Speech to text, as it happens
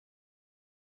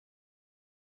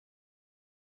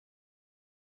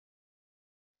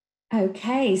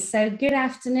Okay, so good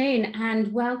afternoon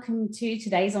and welcome to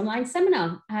today's online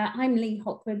seminar. I'm Lee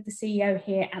Hopwood, the CEO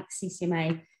here at the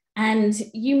CCMA, and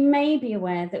you may be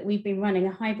aware that we've been running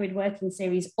a hybrid working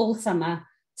series all summer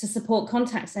to support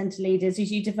contact centre leaders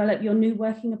as you develop your new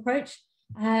working approach.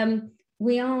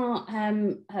 We've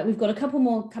got a couple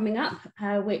more coming up,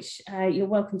 which you're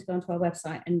welcome to go onto our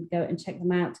website and go and check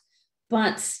them out.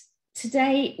 But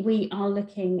today we are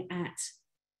looking at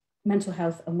mental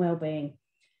health and wellbeing.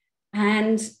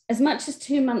 And as much as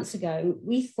 2 months ago,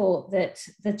 we thought that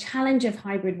the challenge of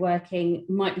hybrid working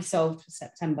might be solved for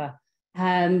September.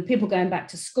 People going back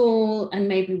to school and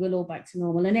maybe we're all back to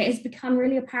normal. And it has become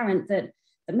really apparent that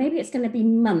maybe it's going to be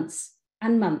months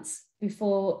and months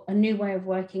before a new way of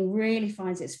working really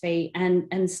finds its feet and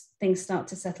things start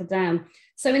to settle down.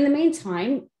 So in the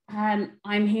meantime,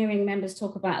 I'm hearing members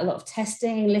talk about a lot of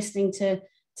testing, listening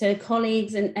to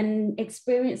colleagues and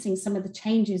experiencing some of the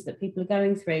changes that people are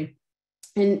going through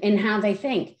in how they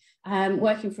think.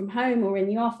 Working from home or in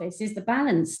the office, is the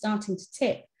balance starting to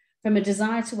tip from a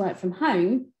desire to work from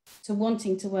home to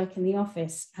wanting to work in the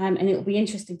office? And it will be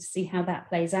interesting to see how that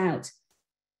plays out.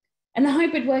 And the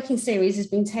hybrid working series has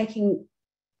been taking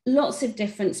lots of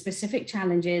different specific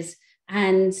challenges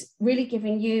and really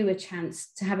giving you a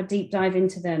chance to have a deep dive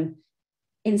into them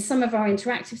in some of our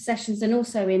interactive sessions and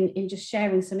also in just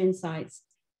sharing some insights.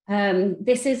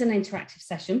 This is an interactive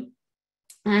session.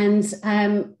 And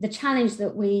the challenge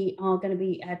that we are going to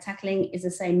be tackling is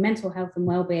the same, mental health and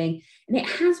wellbeing. And it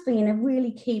has been a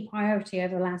really key priority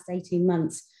over the last 18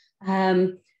 months.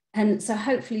 And so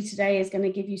hopefully today is going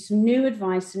to give you some new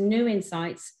advice, some new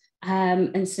insights,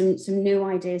 and some new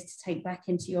ideas to take back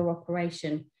into your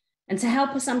operation. And to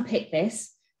help us unpick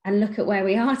this and look at where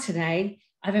we are today,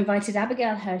 I've invited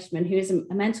Abigail Hirschman, who is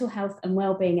a mental health and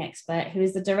wellbeing expert, who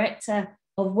is the Director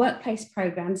of Workplace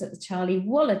Programs at the Charlie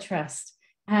Waller Trust.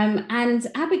 And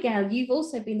Abigail, you've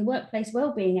also been the workplace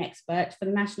wellbeing expert for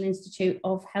the National Institute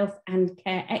of Health and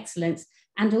Care Excellence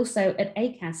and also at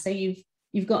ACAS. So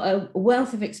you've got a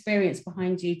wealth of experience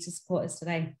behind you to support us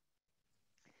today.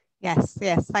 Yes,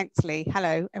 thanks, Lee.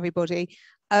 Hello, everybody.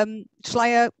 Shall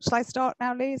I start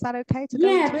now, Lee? Is that okay to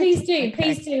go? Yeah, please do. Okay.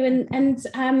 Please do. And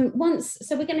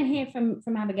so we're going to hear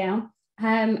from Abigail,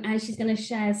 and she's going to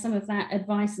share some of that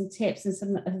advice and tips and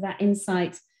some of that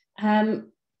insight.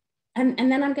 And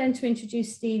then I'm going to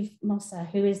introduce Steve Mosser,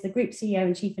 who is the Group CEO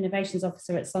and Chief Innovations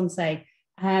Officer at Sonsei.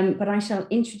 But I shall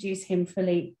introduce him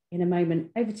fully in a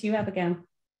moment. Over to you, Abigail.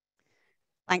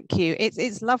 Thank you.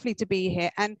 It's lovely to be here.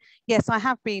 And yes, I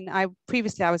have been.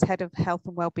 Previously I was head of health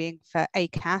and wellbeing for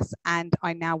ACAS, and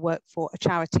I now work for a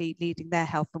charity leading their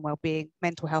health and wellbeing,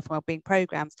 mental health and wellbeing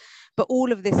programs. But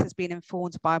all of this has been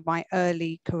informed by my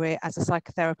early career as a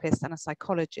psychotherapist and a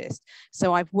psychologist.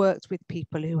 So I've worked with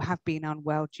people who have been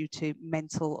unwell due to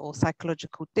mental or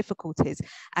psychological difficulties,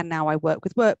 and now I work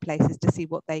with workplaces to see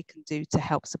what they can do to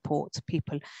help support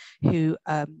people who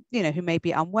who may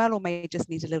be unwell or may just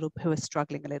need who are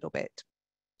struggling a little bit.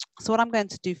 So what I'm going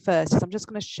to do first is I'm just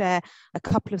going to share a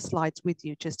couple of slides with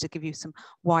you just to give you some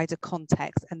wider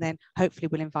context, and then hopefully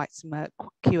we'll invite some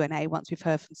Q&A once we've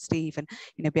heard from Steve and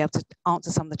be able to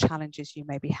answer some of the challenges you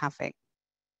may be having.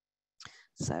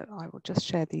 So I will just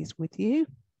share these with you.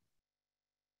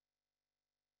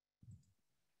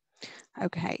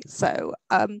 Okay, so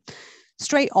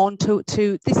straight on to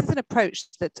this is an approach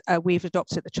that we've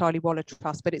adopted at the Charlie Waller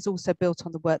Trust, but it's also built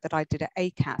on the work that I did at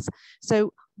ACAS.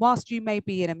 So whilst you may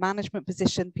be in a management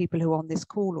position, people who are on this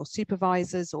call, or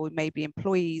supervisors, or maybe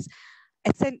employees,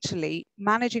 essentially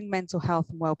managing mental health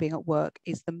and wellbeing at work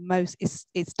is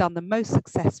done the most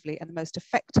successfully and the most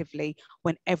effectively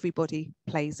when everybody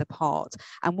plays a part.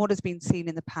 And what has been seen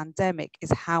in the pandemic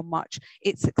is how much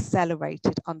it's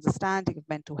accelerated understanding of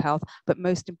mental health, but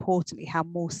most importantly, how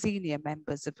more senior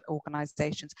members of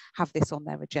organizations have this on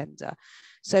their agenda.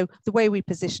 So the way we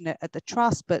position it at the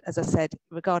trust, but as I said,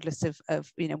 regardless of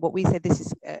what we say, this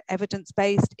is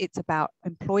evidence-based. It's about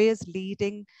employers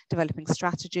leading, developing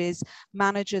strategies,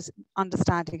 managers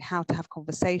understanding how to have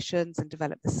conversations and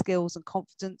develop the skills and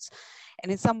confidence.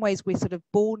 And in some ways, we're sort of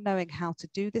born knowing how to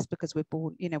do this because we're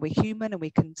born, we're human and we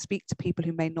can speak to people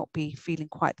who may not be feeling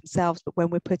quite themselves. But when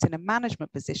we're put in a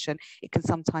management position, it can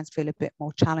sometimes feel a bit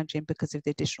more challenging because of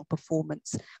the additional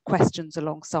performance questions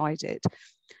alongside it.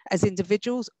 As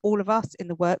individuals, all of us in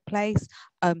the workplace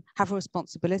have a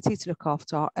responsibility to look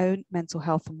after our own mental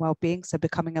health and well-being. So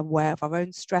becoming aware of our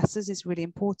own stresses is really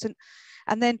important.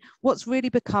 And then what's really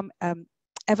become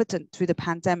evident through the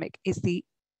pandemic is the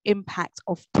impact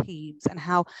of teams and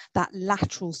how that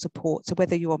lateral support, so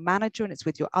whether you're a manager and it's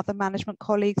with your other management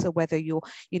colleagues, or whether you're,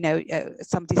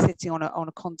 somebody sitting on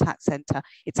a contact center,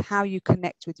 it's how you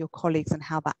connect with your colleagues and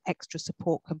how that extra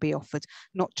support can be offered,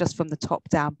 not just from the top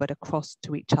down, but across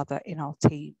to each other in our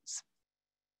teams.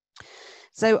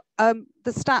 So the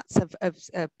stats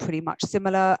are pretty much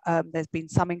similar. There's been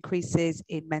some increases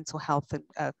in mental health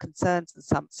and concerns,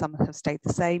 and some have stayed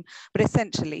the same. But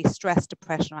essentially, stress,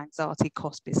 depression, or anxiety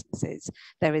cost businesses.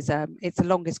 It's the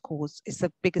longest cause. It's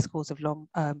the biggest cause of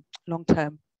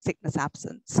long-term sickness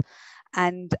absence.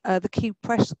 And the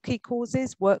key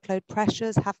causes, workload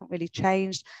pressures, haven't really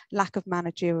changed, lack of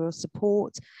managerial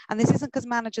support. And this isn't because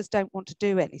managers don't want to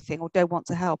do anything or don't want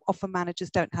to help. Often managers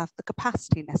don't have the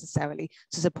capacity necessarily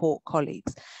to support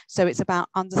colleagues. So it's about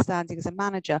understanding as a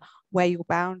manager where your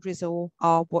boundaries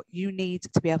are, what you need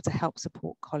to be able to help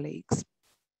support colleagues.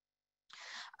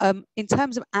 In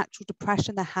terms of actual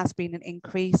depression, there has been an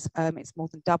increase. It's more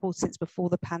than doubled since before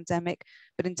the pandemic.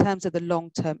 But in terms of the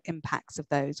long-term impacts of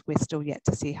those, we're still yet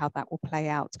to see how that will play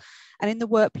out. And in the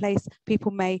workplace, people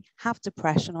may have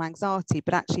depression or anxiety,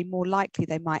 but actually more likely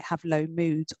they might have low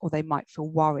moods, or they might feel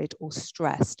worried or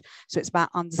stressed. So it's about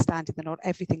understanding that not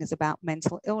everything is about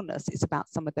mental illness. It's about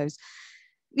some of those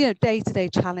day-to-day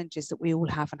challenges that we all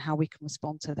have and how we can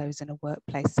respond to those in a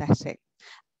workplace setting.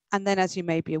 And then, as you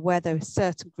may be aware, there are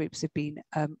certain groups have been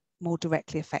more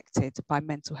directly affected by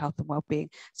mental health and well-being.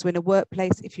 So in a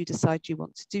workplace, if you decide you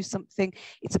want to do something,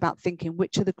 it's about thinking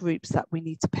which are the groups that we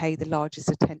need to pay the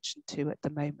largest attention to at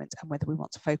the moment, and whether we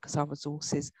want to focus our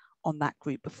resources on that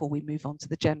group before we move on to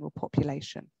the general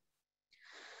population.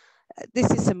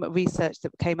 This is some research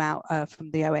that came out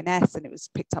from the ONS, and it was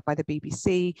picked up by the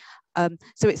BBC.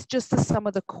 So it's just some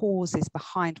of the causes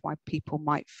behind why people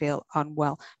might feel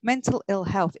unwell. Mental ill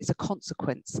health is a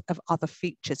consequence of other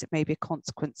features. It may be a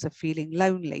consequence of feeling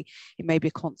lonely. It may be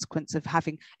a consequence of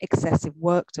having excessive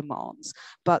work demands.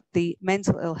 But the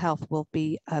mental ill health will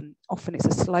be, often it's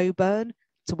a slow burn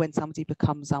to when somebody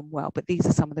becomes unwell. But these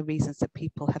are some of the reasons that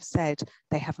people have said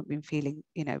they haven't been feeling,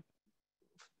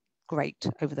 great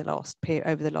over the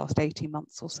last 18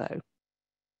 months or so.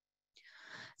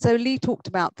 So Lee talked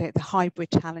about the hybrid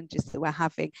challenges that we're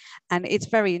having, and it's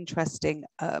very interesting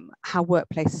how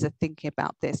workplaces are thinking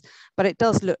about this. But it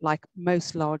does look like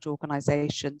most large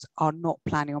organisations are not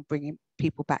planning on bringing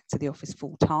people back to the office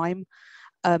full time.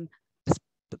 A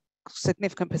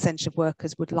significant percentage of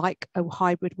workers would like a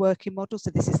hybrid working model. So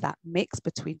this is that mix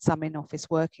between some in-office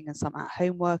working and some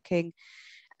at-home working.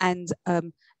 And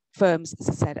firms, as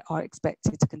I said, are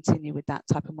expected to continue with that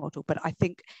type of model. But I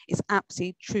think it's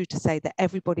absolutely true to say that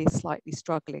everybody is slightly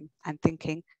struggling and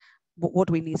thinking, what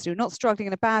do we need to do? Not struggling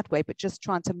in a bad way, but just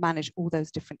trying to manage all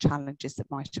those different challenges that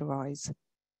might arise.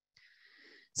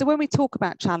 So when we talk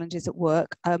about challenges at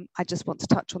work, I just want to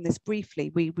touch on this briefly.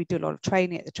 We do a lot of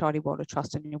training at the Charlie Waller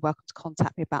Trust, and you're welcome to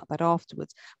contact me about that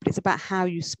afterwards. But it's about how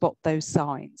you spot those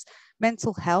signs.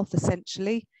 Mental health,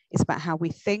 essentially, is about how we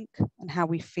think and how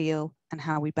we feel and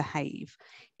how we behave.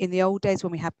 In the old days,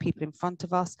 when we had people in front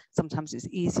of us, sometimes it's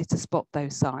easier to spot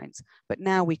those signs. But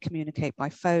now we communicate by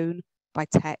phone, by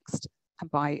text,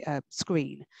 and by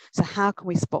screen. So how can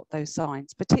we spot those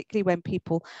signs? Particularly when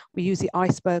we use the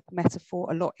iceberg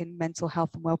metaphor a lot in mental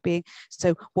health and well-being.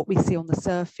 So what we see on the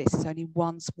surface is only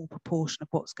one small proportion of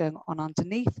what's going on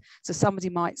underneath. So somebody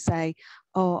might say,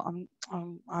 oh,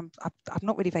 I'm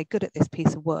not really very good at this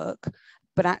piece of work.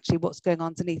 But actually what's going on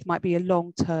underneath might be a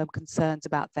long-term concerns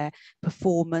about their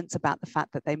performance, about the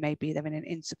fact that they're in an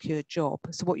insecure job.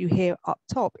 So what you hear up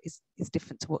top is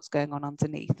different to what's going on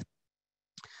underneath.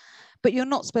 But you're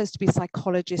not supposed to be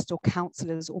psychologists or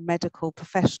counsellors or medical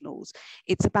professionals.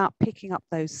 It's about picking up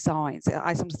those signs.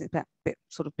 I sometimes think about a bit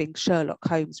sort of being Sherlock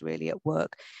Holmes really at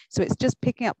work. So it's just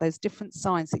picking up those different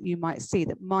signs that you might see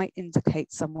that might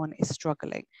indicate someone is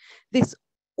struggling.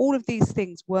 All of these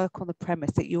things work on the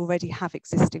premise that you already have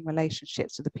existing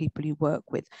relationships with the people you work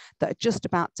with that are just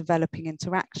about developing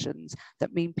interactions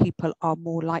that mean people are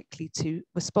more likely to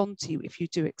respond to you if you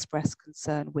do express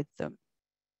concern with them.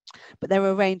 But there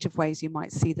are a range of ways you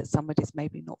might see that somebody's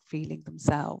maybe not feeling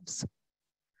themselves.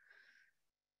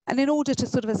 And in order to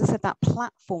sort of, as I said, that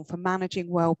platform for managing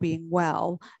well-being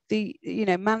well,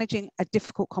 managing a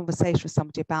difficult conversation with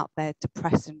somebody about their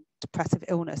depressive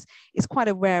illness is quite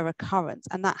a rare occurrence.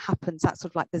 And that happens, that's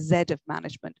sort of like the Z of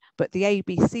management. But the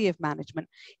ABC of management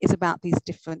is about these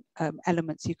different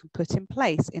elements you can put in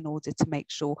place in order to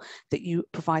make sure that you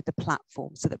provide the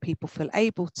platform so that people feel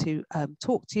able to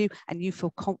talk to you and you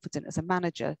feel confident as a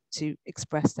manager to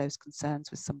express those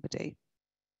concerns with somebody.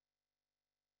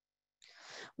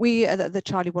 We at the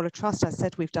Charlie Waller Trust, as I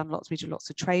said, we do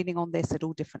lots of training on this at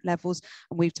all different levels,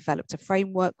 and we've developed a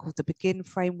framework called the Begin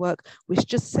framework, which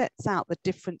just sets out the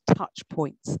different touch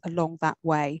points along that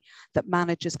way that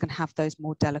managers can have those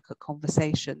more delicate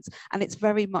conversations. And it's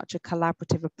very much a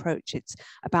collaborative approach. It's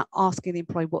about asking the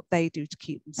employee what they do to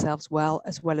keep themselves well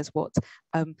as what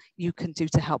you can do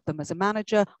to help them as a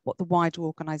manager, what the wider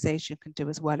organisation can do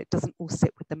as well. It doesn't all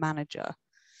sit with the manager.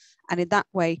 And in that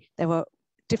way, there are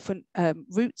different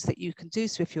routes that you can do.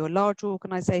 So if you're a larger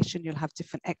organisation, you'll have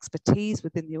different expertise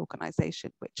within the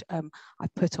organisation, which I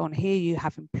put on here. You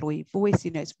have employee voice.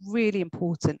 You know, it's really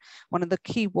important. One of the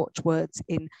key watchwords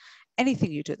in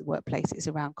anything you do at the workplace is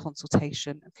around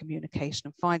consultation and communication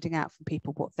and finding out from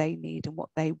people what they need and what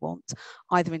they want,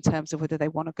 either in terms of whether they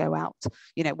want to go out,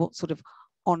 you know, what sort of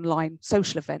online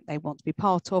social event they want to be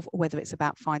part of, or whether it's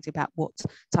about finding out what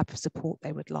type of support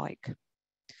they would like.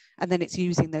 And then it's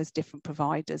using those different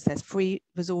providers. There's free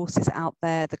resources out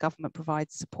there. The government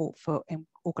provides support for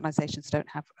organisations that don't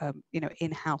have, you know,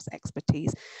 in-house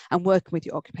expertise, and working with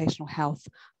your occupational health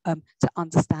to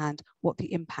understand what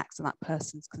the impacts of that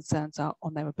person's concerns are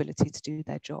on their ability to do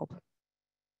their job.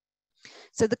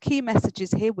 So the key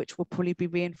messages here, which will probably be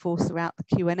reinforced throughout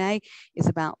the Q&A, is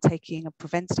about taking a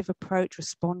preventative approach,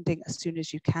 responding as soon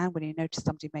as you can when you notice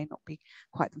somebody may not be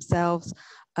quite themselves,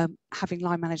 having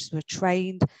line managers who are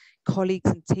trained, colleagues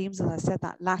and teams, as I said,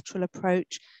 that lateral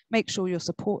approach, make sure your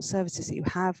support services that you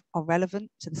have are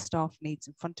relevant to the staff needs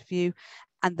in front of you,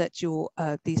 and that your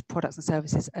these products and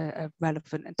services are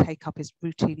relevant and take-up is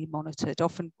routinely monitored.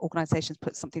 Often organisations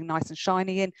put something nice and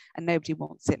shiny in and nobody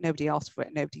wants it, nobody asks for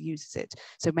it, nobody uses it.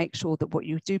 So make sure that what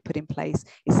you do put in place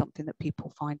is something that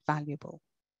people find valuable.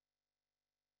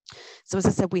 So as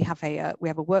I said, we have a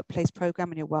workplace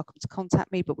program, and you're welcome to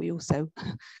contact me, but we also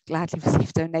gladly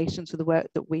receive donations for the work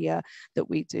that we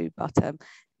do. But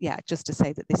yeah, just to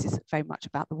say that this is very much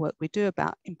about the work we do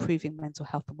about improving mental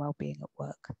health and well-being at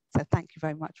work. So thank you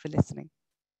very much for listening.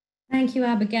 Thank you,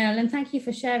 Abigail, and thank you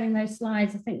for sharing those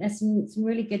slides. I think there's some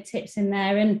really good tips in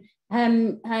there.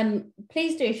 And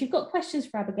please do, if you've got questions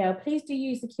for Abigail, please do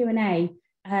use the Q&A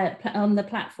on the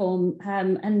platform,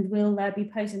 and we'll be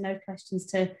posing those questions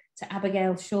to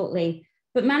Abigail shortly.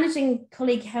 But managing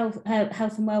colleague health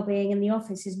and well-being in the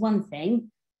office is one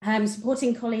thing.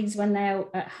 Supporting colleagues when they're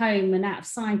at home and out of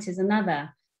sight is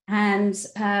another. And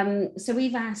so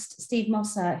we've asked Steve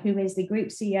Mosser, who is the Group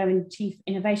CEO and Chief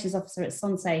Innovations Officer at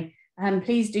Sonsei.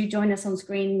 Please do join us on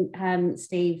screen,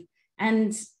 Steve.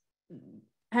 And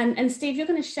Steve, you're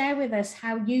going to share with us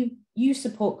how you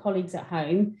support colleagues at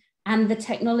home and the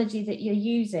technology that you're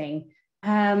using.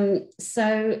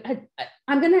 So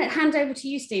I'm going to hand over to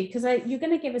you, Steve, because you're going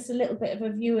to give us a little bit of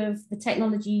a view of the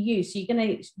technology you use. So you're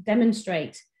going to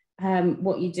demonstrate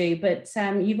what you do, but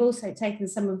you've also taken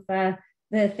some of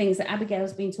the things that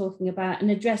Abigail's been talking about and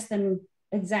addressed them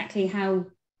exactly how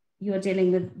you're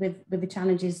dealing with the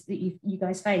challenges that you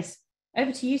guys face.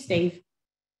 Over to you, Steve.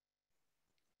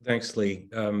 Thanks, Lee,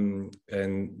 and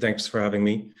thanks for having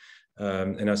me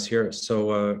and us here.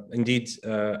 So indeed,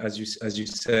 as you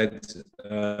said,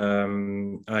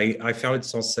 I founded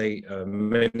Sonsei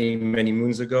many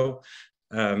moons ago,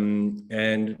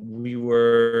 and we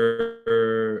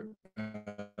were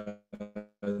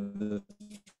the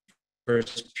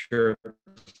first pure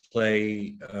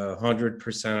play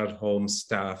 100% at home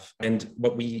staff. And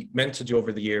what we meant to do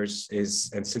over the years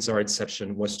is, and since our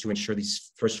inception, was to ensure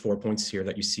these first 4 points here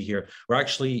that you see here. We're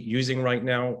actually using right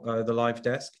now the live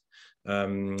desk.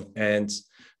 What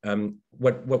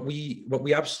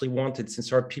we absolutely wanted,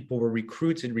 since our people were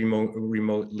recruited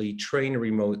remotely, trained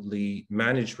remotely,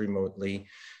 managed remotely,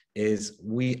 is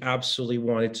we absolutely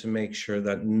wanted to make sure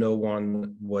that no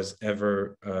one was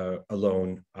ever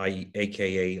alone,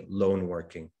 aka lone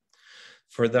working.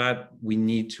 For that, we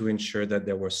need to ensure that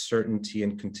there was certainty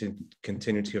and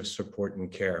continuity of support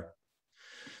and care.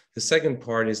 The second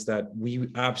part is that we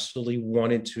absolutely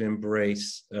wanted to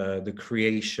embrace the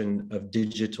creation of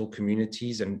digital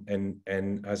communities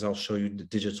and as I'll show you, the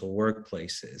digital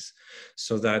workplaces,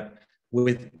 so that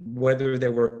whether they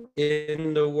were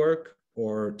in the work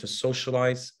or to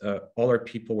socialize, all our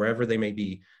people, wherever they may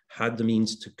be, had the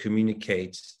means to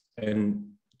communicate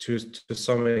and to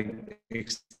some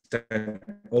extent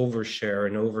overshare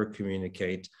and over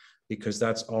communicate, because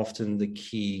that's often the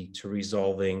key to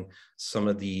resolving some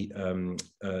of the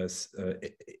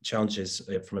challenges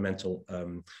from a mental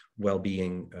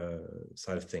well-being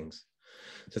side of things.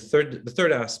 The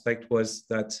third aspect was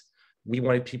that we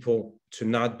wanted people to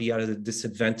not be at a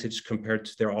disadvantage compared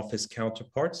to their office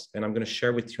counterparts. And I'm going to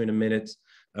share with you in a minute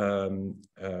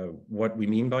what we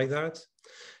mean by that.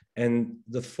 And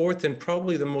the fourth, and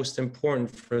probably the most important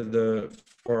for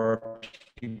our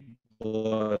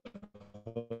people at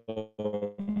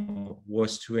home,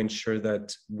 was to ensure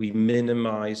that we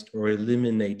minimized or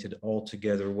eliminated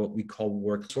altogether what we call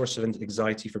work. Source of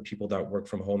anxiety for people that work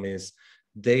from home is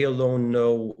they alone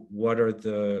know what are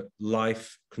the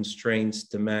life constraints,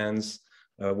 demands,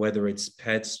 whether it's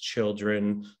pets,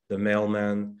 children, the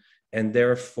mailman, and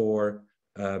therefore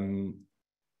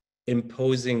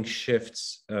imposing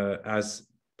shifts as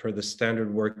per the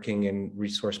standard working and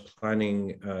resource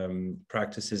planning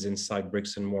practices inside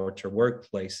bricks and mortar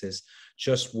workplaces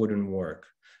just wouldn't work,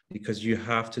 because you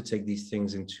have to take these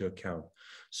things into account.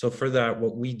 So for that,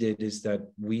 what we did is that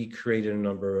we created a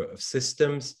number of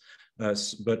systems,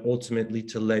 but ultimately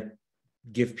to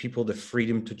give people the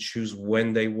freedom to choose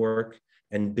when they work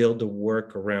and build the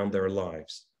work around their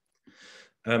lives.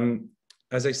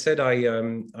 As I said, I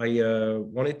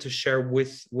wanted to share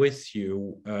with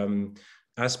you,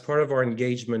 as part of our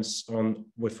engagements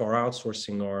with our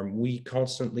outsourcing arm, we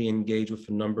constantly engage with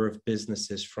a number of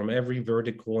businesses from every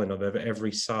vertical and of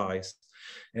every size.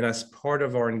 And as part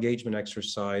of our engagement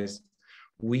exercise,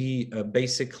 we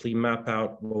basically map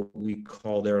out what we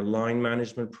call their line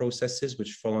management processes,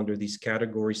 which fall under these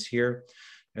categories here,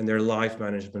 and their life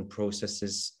management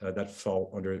processes that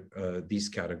fall under these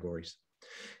categories.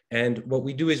 And what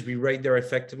we do is we rate their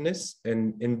effectiveness.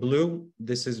 And in blue,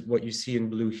 this is what you see in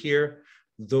blue here,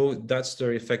 though that's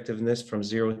their effectiveness from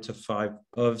 0 to 5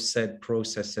 of said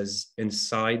processes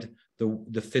inside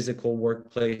the physical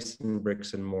workplace in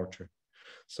bricks and mortar.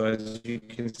 So as you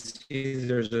can see,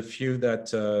 there's a few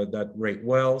that rate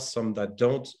well, some that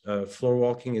don't. Floor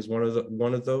walking is one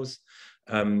of those.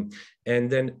 And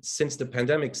then since the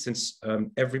pandemic, since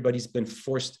everybody's been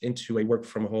forced into a work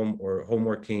from home or home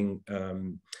working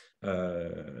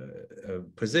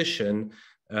position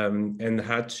and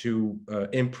had to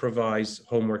improvise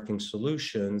home working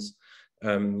solutions,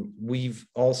 we've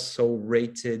also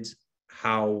rated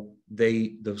how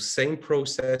those same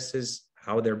processes,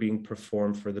 how they're being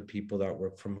performed for the people that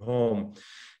work from home.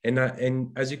 And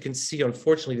as you can see,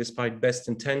 unfortunately, despite best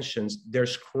intentions,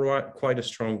 there's quite a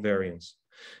strong variance.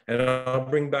 And I'll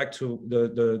bring back to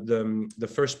the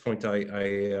first point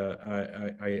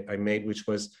I made, which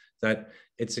was that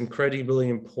it's incredibly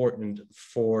important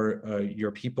for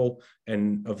your people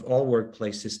and of all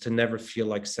workplaces to never feel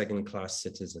like second-class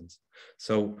citizens.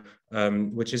 So,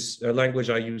 which is a language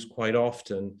I use quite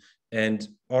often. And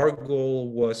our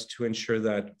goal was to ensure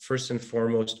that first and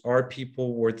foremost, our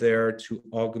people were there to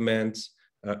augment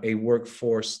a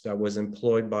workforce that was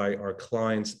employed by our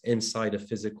clients inside a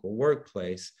physical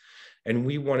workplace. And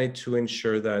we wanted to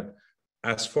ensure that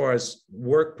as far as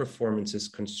work performance is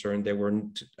concerned,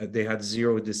 they had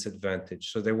zero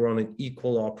disadvantage. So they were on an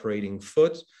equal operating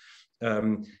foot,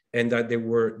 and that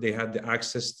they had the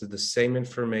access to the same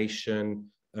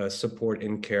information, support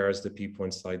and care as the people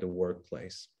inside the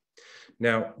workplace.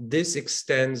 Now, this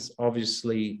extends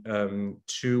obviously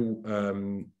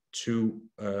to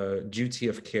duty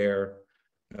of care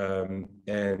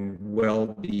and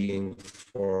well-being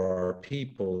for our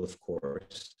people, of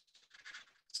course.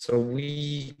 So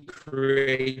we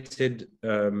created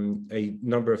a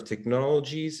number of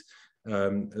technologies,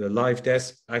 the live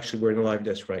desk. Actually, we're in a live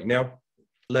desk right now.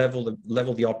 Level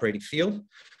the operating field,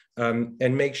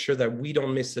 and make sure that we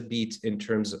don't miss a beat in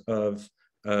terms of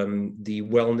the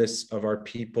wellness of our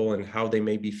people and how they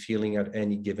may be feeling at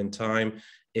any given time.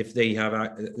 If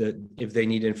they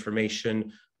need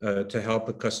information to help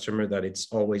a customer, that it's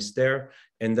always there,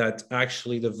 and that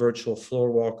actually the virtual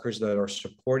floor walkers that are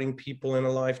supporting people in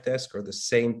a live desk are the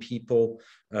same people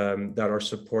that are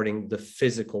supporting the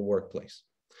physical workplace.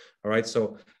 All right,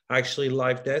 so actually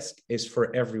live desk is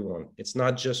for everyone. It's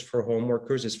not just for home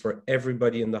workers, it's for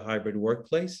everybody in the hybrid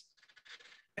workplace.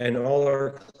 And all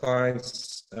our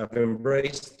clients have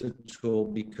embraced the tool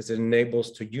because it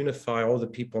enables to unify all the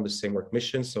people on the same work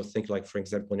mission. So think like, for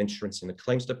example, in insurance in the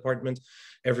claims department,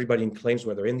 everybody in claims,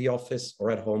 whether in the office or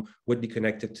at home, would be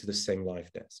connected to the same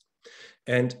live desk.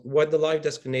 And what the live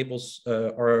desk enables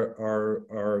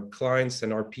our clients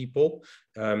and our people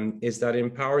is that it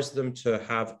empowers them to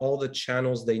have all the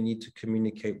channels they need to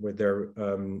communicate with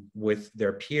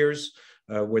their peers,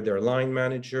 with their line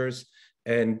managers,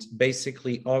 and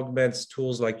basically augments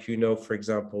tools like, for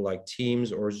example, like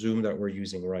Teams or Zoom that we're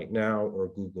using right now, or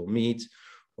Google Meet,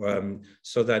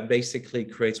 so that basically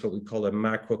creates what we call a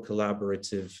macro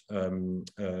collaborative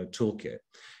toolkit.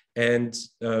 And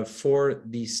for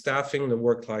the staffing, the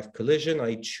work-life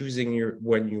collision, choosing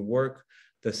when you work,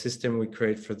 the system we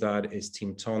create for that is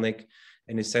Team Tonic.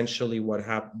 And essentially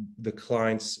the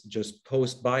clients just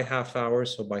post by half hour,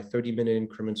 so by 30-minute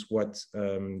increments, what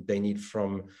they need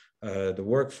from the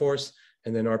workforce.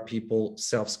 And then our people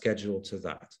self-schedule to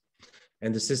that.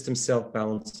 And the system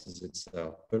self-balances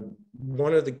itself. But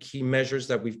one of the key measures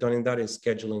that we've done in that is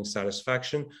scheduling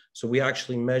satisfaction. So we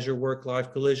actually measure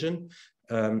work-life collision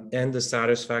and the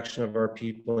satisfaction of our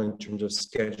people in terms of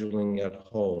scheduling at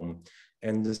home.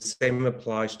 And the same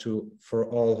applies for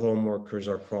all home workers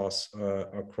across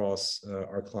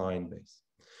our client base.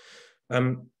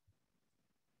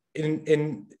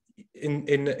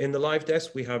 In the live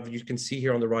desk, you can see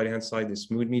here on the right-hand side,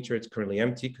 this mood meter. It's currently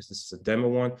empty because this is a demo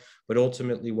one, but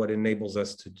ultimately what enables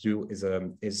us to do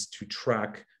is to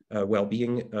track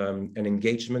well-being and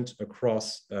engagement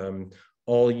across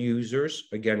all users,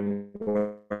 again,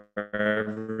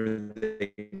 wherever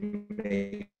they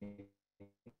may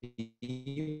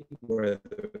be,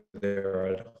 whether they're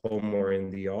at home or in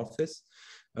the office.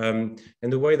 And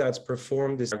the way that's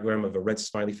performed is a diagram of a red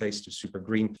smiley face to super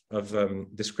green of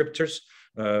descriptors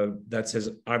that says,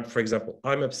 for example,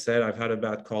 I'm upset, I've had a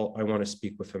bad call, I want to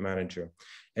speak with a manager.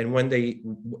 And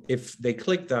if they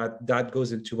click that, that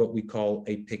goes into what we call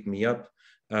a pick me up,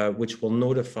 which will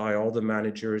notify all the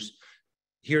managers.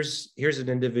 Here's an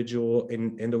individual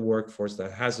in the workforce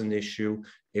that has an issue.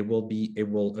 It will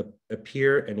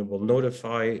appear and it will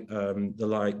notify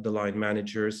the line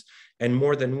managers, and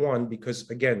more than one, because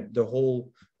again, the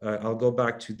whole I'll go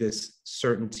back to this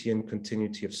certainty and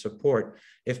continuity of support.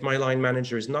 If my line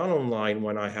manager is not online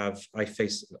when I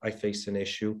face an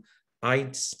issue, I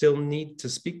still need to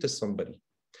speak to somebody.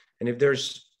 And if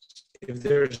there's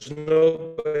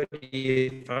nobody,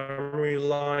 if I'm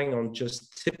relying on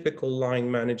just typical line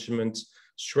management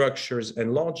structures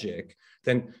and logic,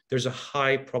 then there's a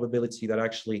high probability that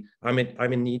actually I'm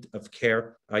in need of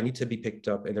care. I need to be picked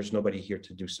up, and there's nobody here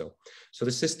to do so. So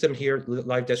the system here,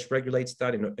 Live Desk, regulates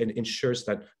that and ensures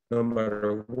that no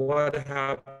matter what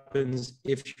happens,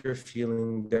 if you're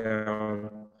feeling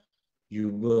down, you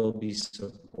will be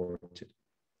supported.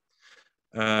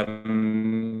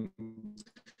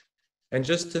 And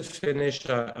just to finish,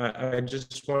 I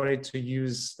just wanted to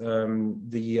use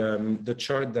the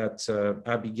chart that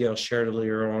Abigail shared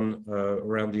earlier on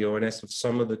around the ONS of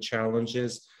some of the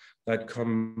challenges that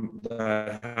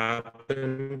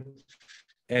happen,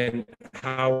 and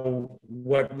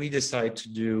what we decide to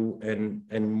do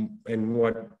and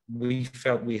what we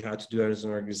felt we had to do as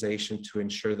an organization to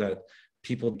ensure that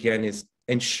people, again, is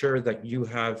ensure that you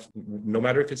have, no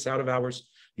matter if it's out of hours,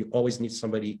 you always need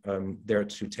somebody there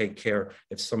to take care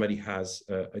if somebody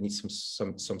needs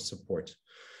some support.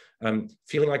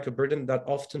 Feeling like a burden, that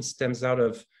often stems out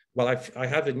of, well, I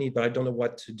have a need, but I don't know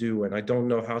what to do, and I don't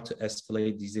know how to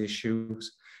escalate these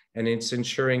issues. And it's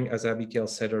ensuring, as Abigail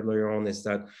said earlier on, is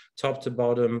that top to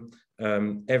bottom,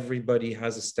 everybody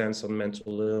has a stance on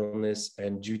mental illness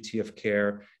and duty of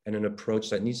care and an approach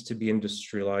that needs to be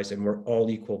industrialized, and we're all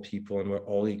equal people and we're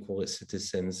all equal as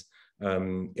citizens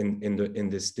in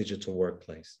this digital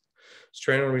workplace.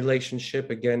 Strain on relationship,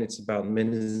 again, it's about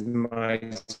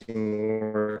minimizing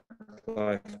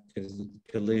work-life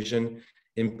collision.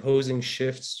 Imposing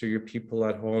shifts to your people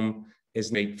at home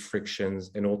is make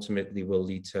frictions and ultimately will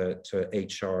lead to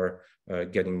HR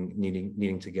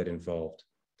needing to get involved.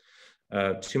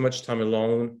 Too much time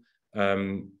alone,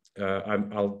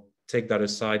 I'll take that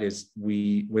aside, is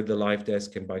with the Live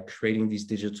Desk and by creating these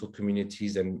digital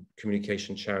communities and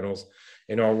communication channels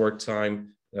in our work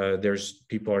time,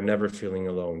 people are never feeling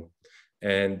alone.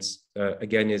 And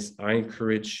again, I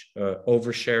encourage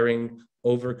oversharing,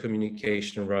 over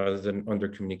communication rather than under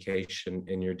communication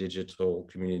in your digital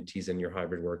communities and your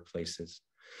hybrid workplaces.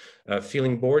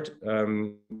 Feeling bored.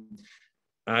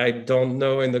 I don't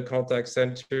know, in the contact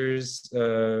centers,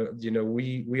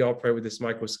 we operate with this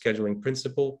micro scheduling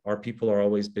principle. Our people are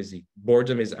always busy.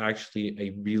 Boredom is actually a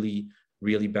really,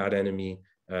 really bad enemy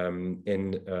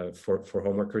for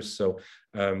home workers. So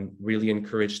really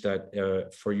encourage that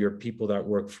for your people that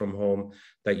work from home,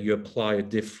 that you apply a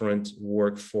different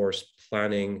workforce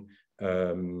planning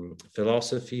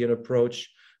philosophy and approach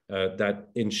that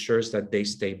ensures that they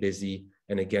stay busy.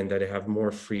 And again, that they have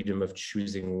more freedom of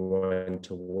choosing when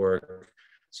to work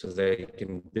so they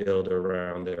can build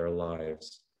around their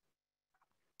lives.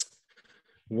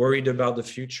 Worried about the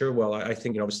future? Well, I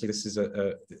think obviously this is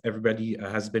everybody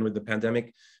has been with the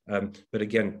pandemic, but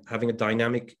again, having a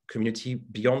dynamic community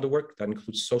beyond the work that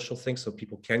includes social things, so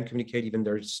people can communicate even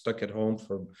they're stuck at home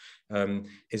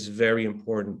is very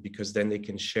important, because then they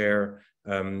can share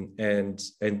and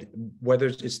whether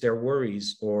it's their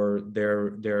worries or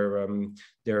their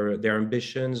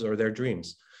ambitions or their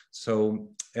dreams. So,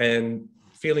 and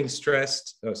feeling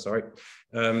stressed,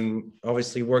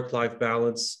 obviously work-life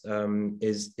balance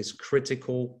is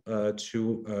critical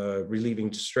to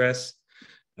relieving stress.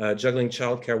 Juggling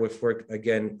childcare with work,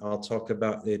 again, I'll talk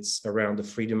about, it's around the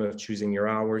freedom of choosing your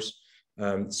hours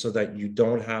so that you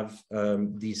don't have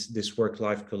this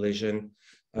work-life collision.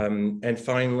 And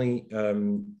finally,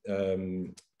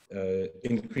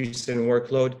 increase in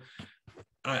workload.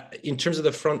 In terms of the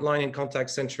frontline and contact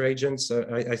center agents,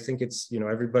 I think it's,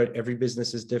 every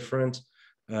business is different.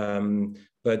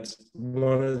 But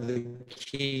one of the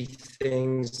key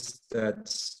things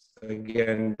that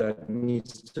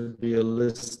needs to be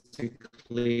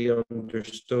holistically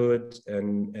understood,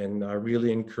 and I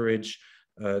really encourage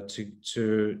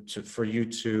for you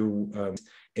to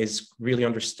is really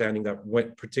understanding that,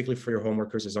 particularly for your home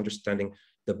workers, is understanding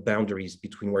the boundaries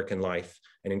between work and life,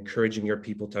 and encouraging your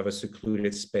people to have a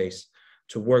secluded space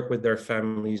to work with their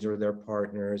families or their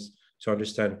partners, to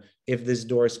understand if this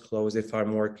door is closed, if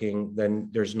I'm working, then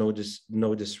there's no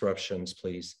disruptions,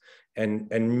 please.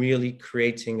 And really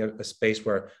creating a space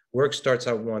where work starts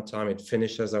at one time, it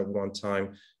finishes at one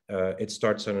time, it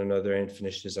starts on another and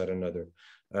finishes at another.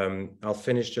 I'll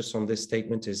finish just on this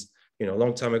statement is, a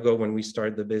long time ago when we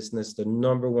started the business, the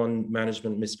 #1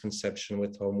 management misconception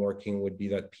with home working would be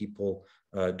that people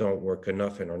don't work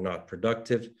enough and are not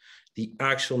productive. The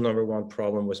actual #1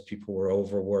 problem was people were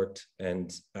overworked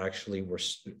and actually were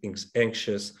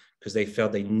anxious because they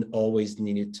felt they always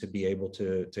needed to be able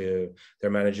to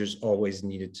their managers always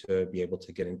needed to be able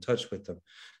to get in touch with them.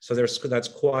 So that's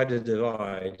quite a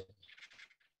divide.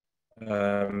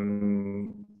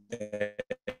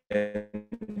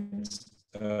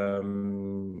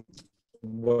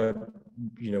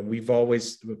 We've always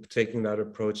taken that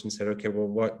approach and said, okay, well,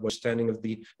 what understanding of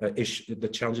the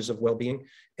challenges of well-being,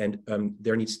 and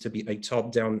there needs to be a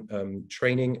top-down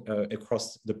training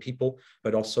across the people,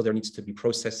 but also there needs to be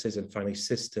processes and finally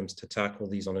systems to tackle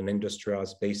these on an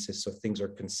industrialized basis, so things are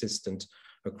consistent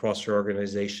across your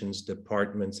organizations,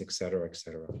 departments, et cetera, et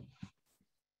cetera.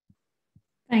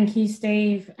 Thank you,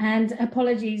 Steve, and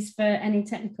apologies for any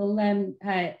technical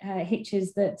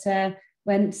hitches that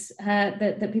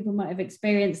that people might have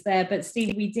experienced there. But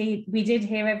Steve, we did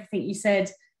hear everything you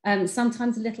said.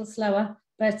 Sometimes a little slower,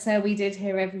 but we did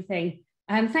hear everything.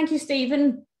 Thank you,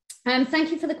 Stephen.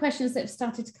 Thank you for the questions that have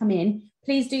started to come in.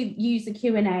 Please do use the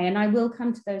Q&A, and I will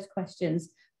come to those questions.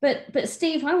 But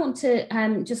Steve, I want to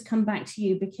just come back to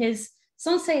you, because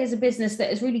Sensei is a business that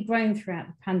has really grown throughout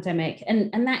the pandemic,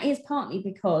 and that is partly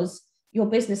because your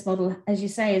business model, as you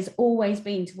say, has always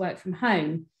been to work from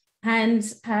home. And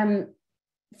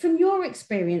from your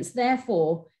experience,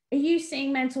 therefore, are you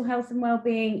seeing mental health and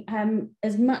well-being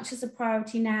as much as a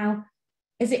priority now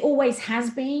as it always has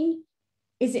been?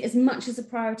 Is it as much as a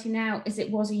priority now as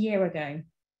it was a year ago?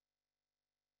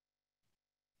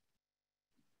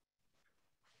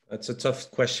 That's a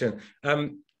tough question.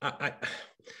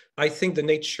 I think the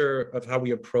nature of how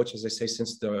we approach, as I say,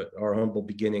 since our humble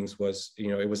beginnings was,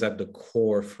 it was at the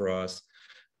core for us.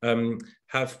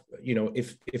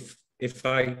 If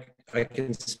I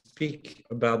can speak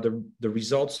about the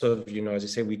results of, as I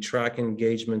say, we track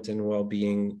engagement and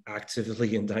well-being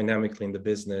actively and dynamically in the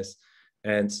business.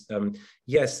 And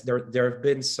yes, there have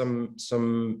been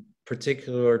some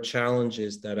particular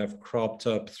challenges that have cropped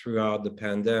up throughout the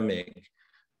pandemic.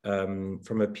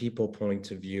 From a people point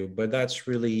of view, but that's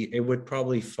really, it would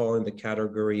probably fall in the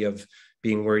category of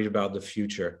being worried about the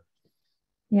future.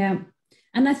 Yeah,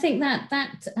 and I think that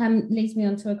leads me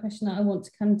on to a question that I want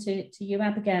to come to you,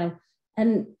 Abigail.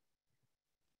 And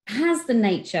has the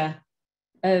nature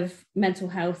of mental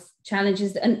health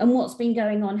challenges and what's been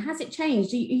going on, has it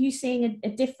changed? Are you seeing a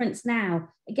difference now,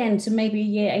 again, to maybe a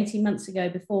year, 18 months ago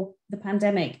before the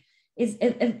pandemic? Is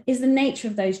the nature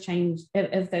of those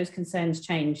concerns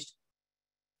changed?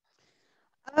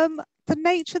 The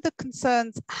nature of the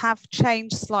concerns have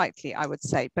changed slightly, I would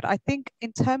say, but I think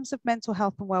in terms of mental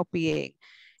health and well-being,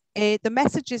 the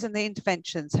messages and the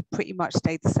interventions have pretty much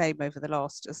stayed the same over the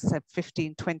last, as I said,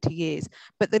 15, 20 years.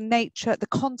 But the nature, the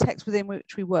context within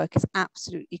which we work is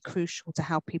absolutely crucial to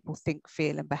how people think,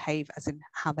 feel and behave, as in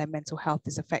how their mental health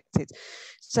is affected.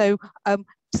 So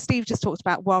Steve just talked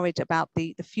about worried about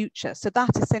the future. So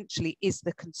that essentially is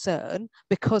the concern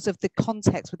because of the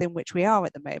context within which we are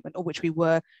at the moment, or which we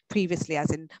were previously,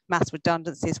 as in mass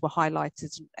redundancies were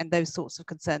highlighted and those sorts of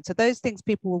concerns. So those things,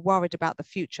 people were worried about the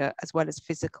future as well as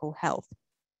physical health.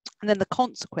 And then the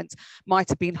consequence might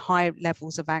have been high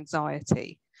levels of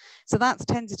anxiety. So that's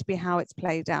tended to be how it's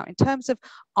played out. In terms of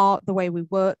the way we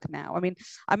work now, I mean,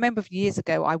 I remember years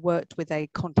ago I worked with a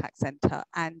contact center,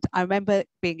 and I remember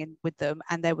being in with them,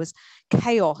 and there was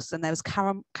chaos, and there was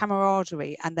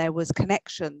camaraderie, and there was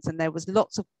connections, and there was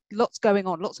lots going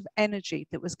on, lots of energy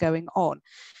that was going on.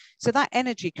 So that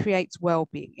energy creates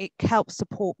well-being. It helps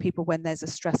support people when there's a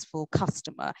stressful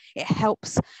customer. It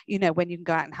helps, you know, when you can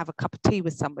go out and have a cup of tea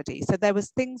with somebody. So there was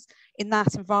things in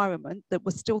that environment that were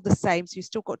still the same. So you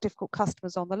still got difficult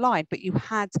customers on the line, but you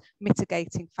had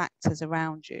mitigating factors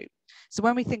around you. So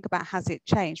when we think about has it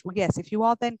changed? Well, yes, if you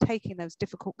are then taking those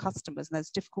difficult customers and those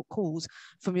difficult calls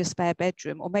from your spare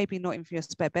bedroom, or maybe not even from your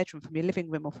spare bedroom, from your living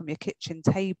room or from your kitchen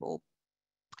table,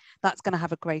 that's going to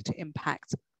have a greater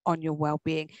impact on your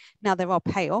well-being. Now, there are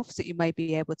payoffs that you may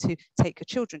be able to take your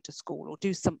children to school or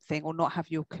do something or not have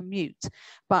your commute,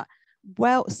 but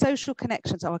social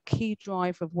connections are a key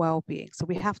driver of well-being. So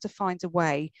we have to find a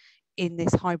way in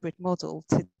this hybrid model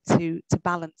to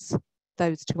balance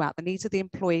those two out. The needs of the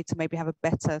employee to maybe have a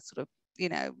better sort of, you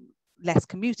know, less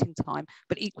commuting time,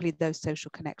 but equally those social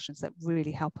connections that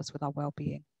really help us with our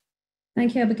well-being.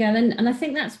 Thank you, Abigail. And I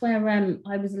think that's where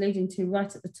I was alluding to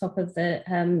right at the top of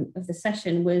the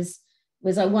session was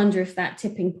I wonder if that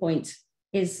tipping point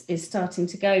is starting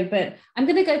to go. But I'm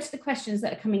going to go to the questions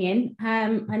that are coming in.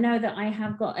 I know that I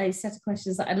have got a set of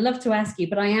questions that I'd love to ask you,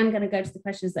 but I am going to go to the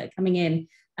questions that are coming in.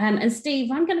 And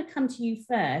Steve, I'm going to come to you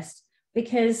first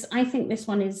because I think this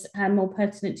one is more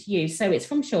pertinent to you. So it's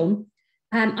from Sean.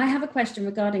 I have a question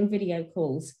regarding video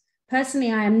calls.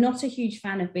 Personally, I am not a huge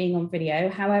fan of being on video.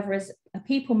 However, as a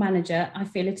people manager, I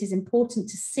feel it is important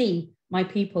to see my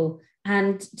people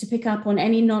and to pick up on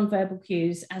any non-verbal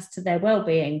cues as to their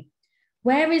well-being.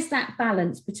 Where is that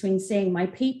balance between seeing my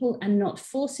people and not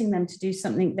forcing them to do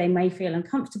something they may feel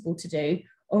uncomfortable to do?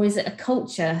 Or is it a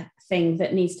culture thing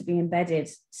that needs to be embedded?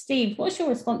 Steve, what's your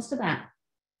response to that?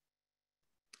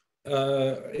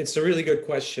 It's a really good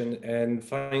question, and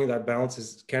finding that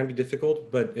balance can be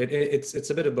difficult, but it's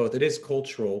a bit of both. It is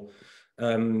cultural,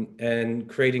 and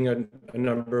creating a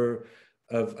number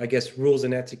of, I guess, rules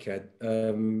and etiquette.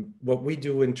 What we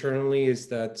do internally is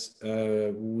that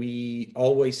we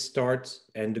always start,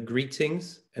 and the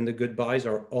greetings and the goodbyes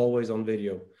are always on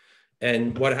video.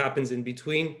 And what happens in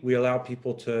between, we allow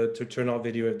people to turn off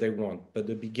video if they want, but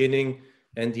the beginning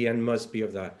and the end must be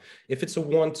of that. If it's a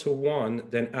one-to-one,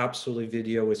 then absolutely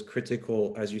video is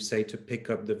critical, as you say, to pick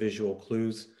up the visual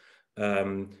clues,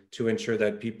 to ensure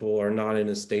that people are not in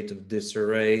a state of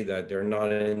disarray, that they're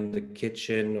not in the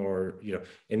kitchen, or, you know,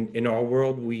 in our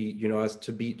world, we, you know, as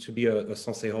to be a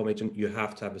Sensei home agent, you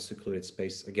have to have a secluded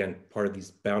space. Again, part of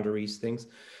these boundaries things.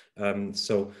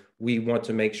 So we want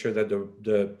to make sure that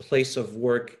the place of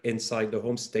work inside the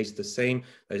home stays the same,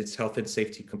 that it's health and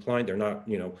safety compliant. They're not,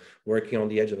 you know, working on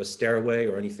the edge of a stairway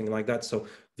or anything like that. So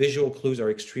visual clues are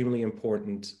extremely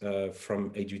important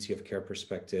from a duty of care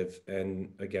perspective.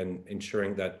 And again,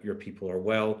 ensuring that your people are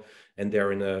well and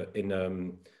they're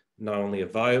in not only a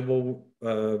viable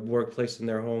workplace in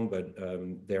their home, but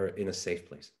they're in a safe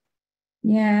place.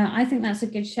 Yeah, I think that's a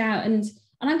good shout. And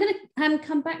I'm going to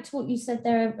come back to what you said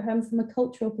there from a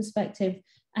cultural perspective.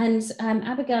 And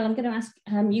Abigail, I'm going to ask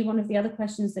you one of the other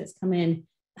questions that's come in,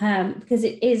 because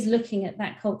it is looking at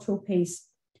that cultural piece.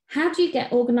 How do you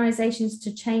get organizations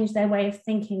to change their way of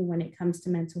thinking when it comes to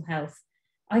mental health?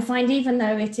 I find even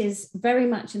though it is very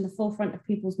much in the forefront of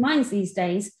people's minds these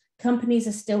days, companies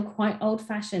are still quite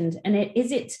old-fashioned, and it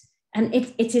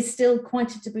is still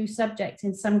quite a taboo subject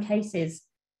in some cases.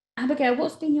 Abigail,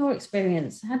 what's been your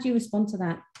experience? How do you respond to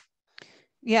that?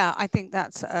 Yeah, I think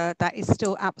that is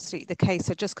still absolutely the case.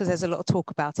 So just because there's a lot of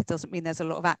talk about it doesn't mean there's a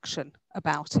lot of action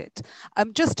about it.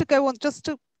 Just to go on,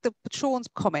 Sean's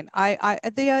comment, I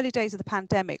at the early days of the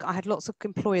pandemic, I had lots of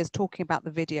employers talking about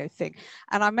the video thing.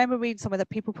 And I remember reading somewhere that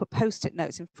people put Post-it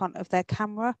notes in front of their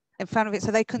camera, in front of it,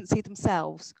 so they couldn't see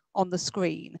themselves on the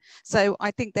screen. So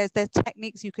I think there's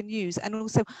techniques you can use, and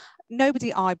also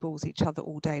nobody eyeballs each other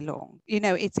all day long. You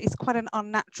know, it's quite an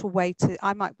unnatural way to,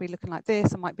 I might be looking like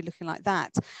this, I might be looking like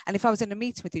that. And if I was in a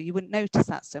meeting with you, you wouldn't notice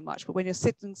that so much, but when you're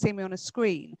sitting and seeing me on a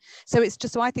screen. So it's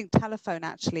just, so I think telephone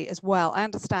actually as well, I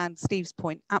understand Steve's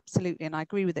point, absolutely, and I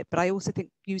agree with it, but I also think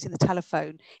using the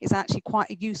telephone is actually quite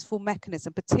a useful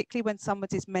mechanism, particularly when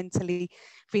somebody's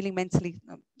feeling mentally,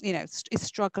 you know, is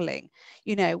struggling.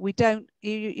 You know, we don't,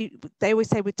 they always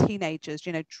say with teenagers,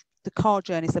 you know, the car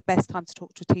journey is the best time to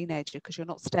talk to a teenager because you're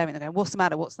not staring at them. What's the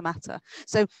matter? What's the matter?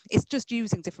 So it's just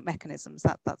using different mechanisms.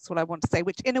 That's what I want to say,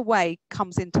 which in a way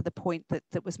comes into the point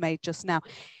that was made just now.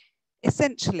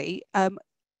 Essentially,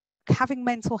 having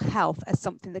mental health as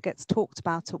something that gets talked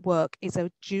about at work is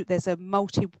there's a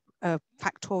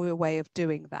factorial way of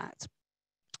doing that.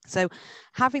 So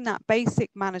having that basic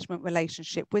management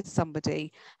relationship with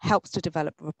somebody helps to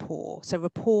develop rapport. So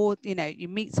rapport, you know, you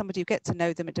meet somebody, you get to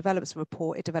know them, it develops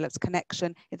rapport, it develops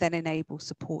connection, it then enables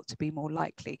support to be more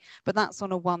likely. But that's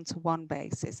on a one-to-one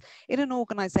basis. In an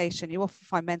organisation, you often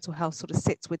find mental health sort of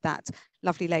sits with that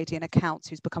lovely lady in accounts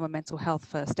who's become a mental health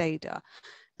first aider.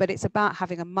 But it's about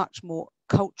having a much more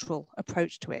cultural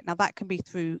approach to it. Now that can be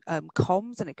through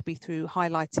comms, and it can be through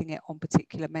highlighting it on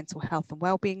particular mental health and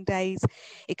wellbeing days.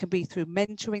 It can be through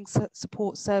mentoring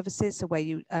support services, so where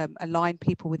you align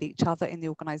people with each other in the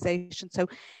organisation. So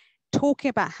talking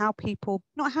about how people,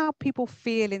 not how people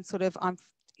feel in sort of,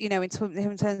 you know, in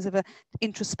terms of an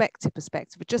introspective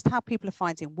perspective, but just how people are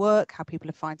finding work, how people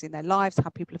are finding their lives,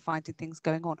 how people are finding things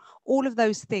going on. All of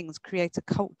those things create a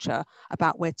culture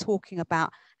about where talking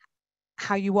about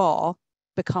how you are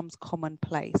becomes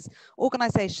commonplace.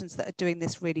 Organisations that are doing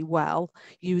this really well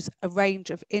use a range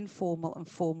of informal and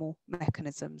formal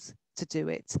mechanisms to do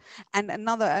it. And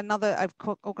another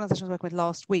organisation I was working with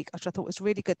last week, which I thought was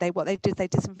really good, they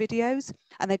did some videos,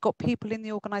 and they got people in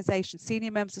the organisation,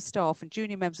 senior members of staff and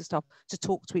junior members of staff, to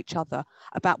talk to each other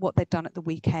about what they've done at the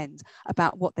weekend,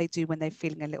 about what they do when they're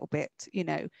feeling a little bit, you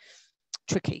know,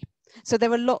 tricky. So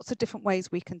there are lots of different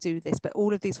ways we can do this, but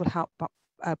all of these will help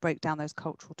break down those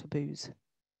cultural taboos.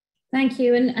 Thank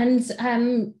you.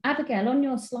 And Abigail, on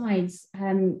your slides,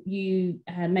 you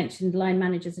mentioned line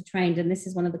managers are trained, and this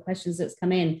is one of the questions that's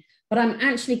come in. But I'm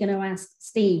actually going to ask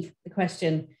Steve the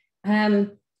question.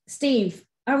 Steve,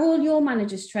 are all your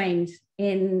managers trained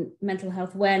in mental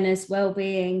health awareness,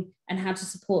 well-being, and how to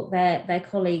support their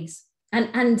colleagues?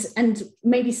 And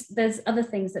maybe there's other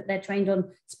things that they're trained on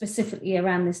specifically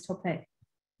around this topic.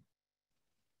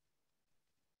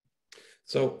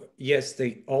 So yes,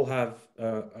 they all have,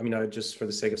 I mean, just for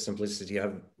the sake of simplicity,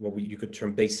 have what you could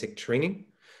term basic training,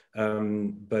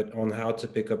 but on how to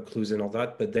pick up clues and all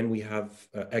that. But then we have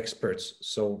experts.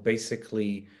 So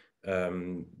basically,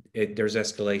 there's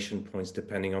escalation points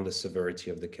depending on the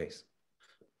severity of the case.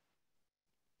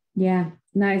 Yeah,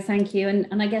 no, thank you.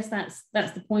 And I guess that's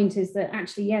the point, is that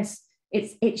actually, yes,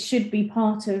 it should be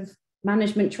part of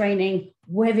management training,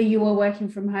 whether you are working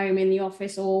from home, in the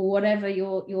office, or whatever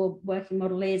your working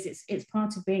model is. It's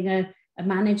part of being a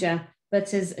manager.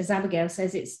 But as Abigail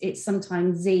says, it's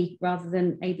sometimes Z rather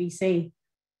than ABC.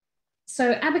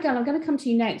 So Abigail, I'm going to come to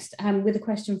you next with a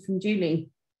question from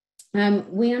Julie.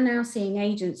 We are now seeing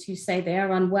agents who say they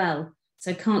are unwell,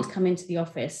 so can't come into the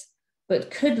office,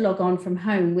 but could log on from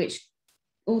home, which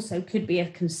also could be a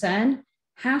concern.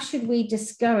 How should we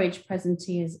discourage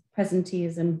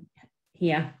presenteeism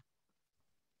here?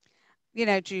 You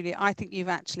know, Julie, I think you've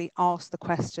actually asked the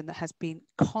question that has been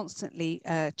constantly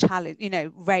challenged,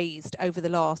 raised over the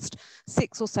last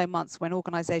 6 or so months when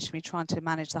organisations are trying to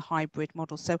manage the hybrid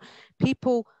model. So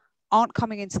people aren't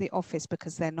coming into the office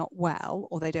because they're not well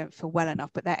or they don't feel well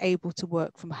enough, but they're able to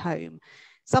work from home.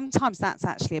 Sometimes that's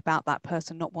actually about that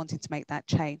person not wanting to make that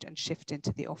change and shift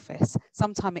into the office.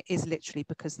 Sometimes it is literally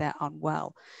because they're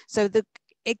unwell. So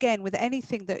again, with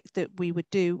anything that we would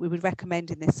do, we would recommend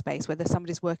in this space, whether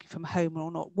somebody's working from home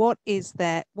or not, what's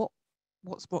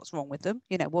wrong with them?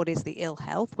 You know, what is the ill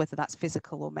health, whether that's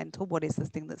physical or mental? What is the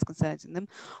thing that's concerning them?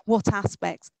 What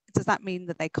aspects, does that mean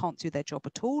that they can't do their job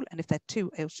at all? And if they're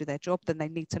too ill to do their job, then they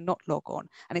need to not log on.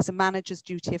 And it's a manager's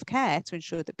duty of care to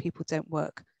ensure that people don't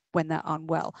work when they're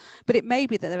unwell. But it may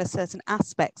be that there are certain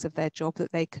aspects of their job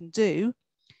that they can do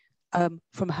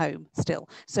from home still.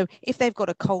 So if they've got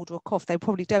a cold or a cough, they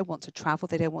probably don't want to travel,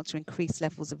 they don't want to increase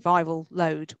levels of viral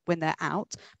load when they're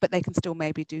out, but they can still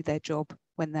maybe do their job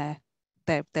when they're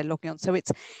logging on. So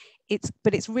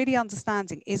it's really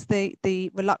understanding, is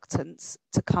the reluctance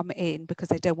to come in because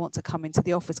they don't want to come into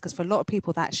the office, because for a lot of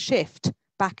people that shift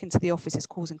back into the office is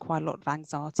causing quite a lot of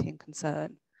anxiety and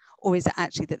concern. Or is it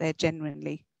actually that they're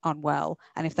genuinely unwell?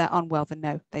 And if they're unwell, then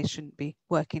no, they shouldn't be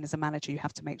working as a manager. You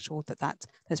have to make sure that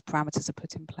those parameters are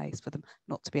put in place for them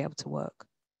not to be able to work.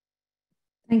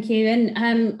 Thank you. And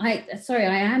I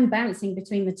am bouncing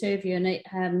between the two of you,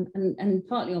 and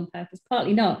partly on purpose,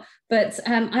 partly not. But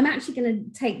I'm actually going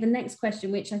to take the next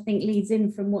question, which I think leads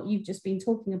in from what you've just been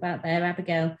talking about there,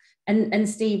 Abigail. And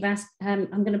Steve, I'm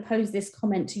going to pose this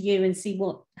comment to you and see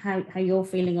how you're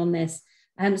feeling on this.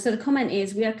 So the comment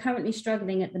is, we are currently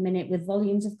struggling at the minute with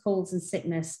volumes of calls and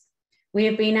sickness. We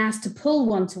have been asked to pull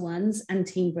one-to-ones and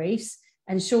team briefs,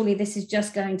 and surely this is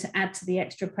just going to add to the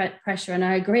extra pressure. And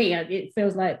I agree, it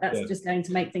feels like that's just going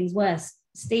to make things worse.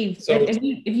 Steve, so, have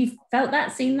you felt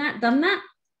that, seen that, done that?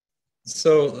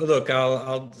 So look,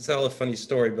 I'll tell a funny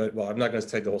story, but well, I'm not going to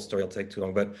take the whole story, it'll take too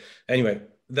long. But anyway,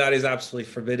 That is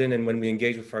absolutely forbidden. And when we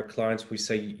engage with our clients, we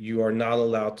say you are not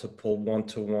allowed to pull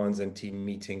one-to-ones and team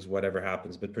meetings, whatever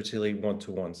happens, but particularly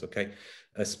one-to-ones. Okay,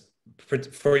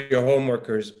 for your home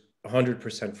workers,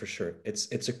 100% for sure.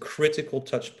 It's a critical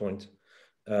touch point,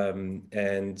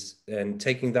 and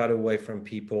taking that away from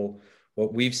people.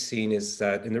 What we've seen is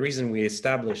that, and the reason we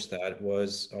established that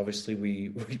was obviously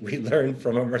we learned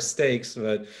from our mistakes,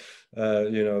 but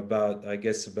I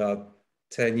guess about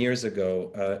 10 years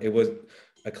ago, it was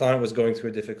a client was going through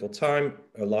a difficult time,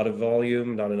 a lot of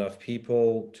volume, not enough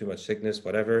people, too much sickness,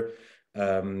 whatever.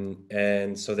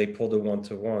 And so they pulled the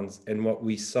one-to-ones. And what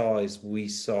we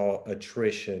saw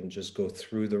attrition just go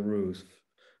through the roof,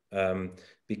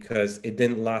 because it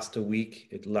didn't last a week.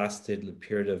 It lasted a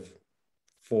period of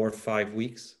 4 or 5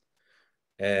 weeks.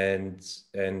 And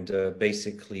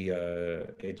basically,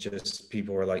 it just,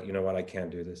 people were like, you know what, I can't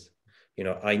do this.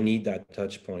 I need that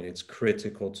touch point. It's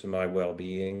critical to my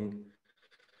well-being.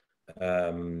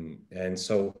 And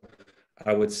so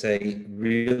I would say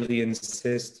really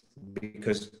insist,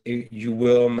 because you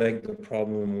will make the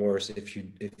problem worse if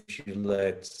you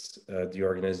let the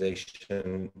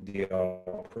organization, the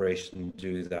operation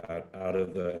do that out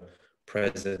of the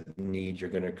present need. You're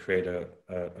going to create a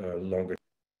longer.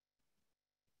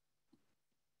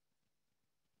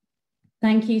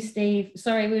 Thank you, Steve.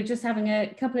 Sorry, we were just having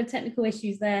a couple of technical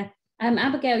issues there.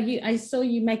 Abigail, I saw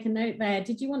you make a note there.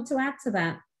 Did you want to add to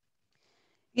that?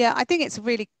 Yeah, I think it's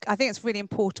really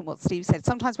important what Steve said.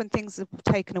 Sometimes when things are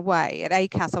taken away at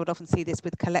ACAS, I would often see this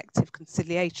with collective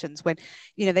conciliations when,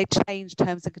 they change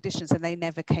terms and conditions and they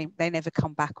never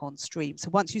come back on stream. So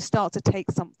once you start to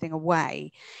take something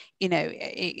away,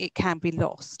 it can be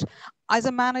lost. As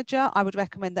a manager, I would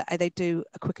recommend that they do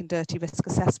a quick and dirty risk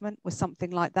assessment with something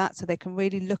like that, so they can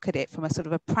really look at it from a sort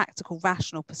of a practical,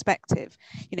 rational perspective.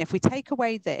 If we take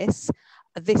away this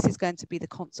is going to be the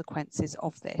consequences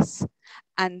of this.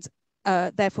 And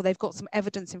therefore, they've got some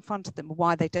evidence in front of them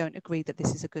why they don't agree that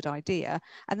this is a good idea.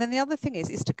 And then the other thing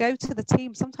is to go to the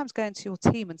team, sometimes going to your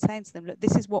team and saying to them, look,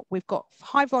 this is what we've got,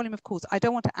 high volume of calls. I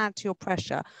don't want to add to your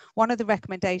pressure. One of the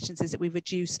recommendations is that we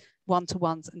reduce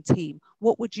one-to-ones and team.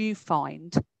 What would you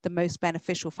find the most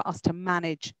beneficial for us to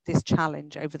manage this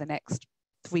challenge over the next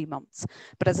 3 months?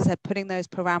 But as I said, putting those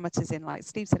parameters in, like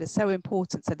Steve said, is so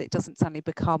important so that it doesn't suddenly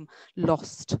become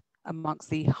lost amongst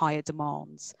the higher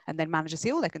demands, and then managers say,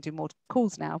 oh, they can do more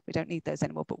calls now, we don't need those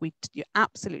anymore. But you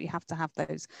absolutely have to have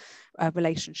those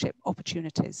relationship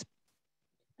opportunities.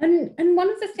 And one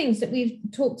of the things that we've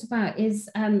talked about is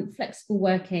flexible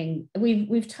working.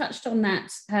 We've touched on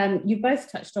that. You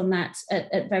both touched on that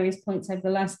at various points over the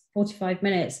last 45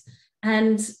 minutes,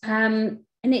 and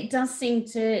it does seem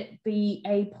to be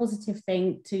a positive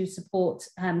thing to support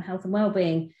health and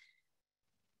well-being.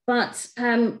 But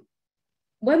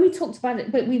when we talked about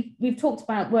it, but we've talked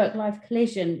about work-life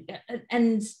collision,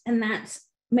 and that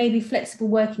maybe flexible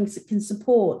working can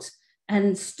support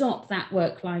and stop that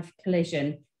work-life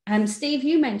collision. Steve,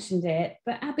 you mentioned it,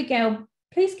 but Abigail,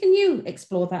 please can you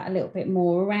explore that a little bit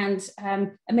more around,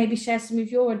 and maybe share some of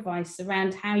your advice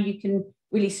around how you can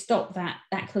really stop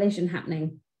that collision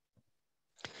happening?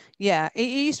 Yeah, it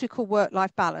used to be called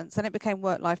work-life balance, and it became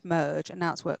work-life merge, and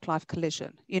now it's work-life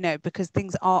collision, because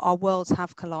our worlds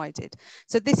have collided.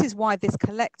 So this is why this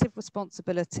collective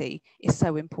responsibility is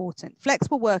so important.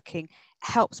 Flexible working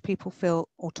helps people feel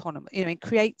autonomous. It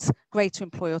creates greater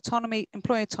employee autonomy.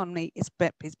 Employee autonomy is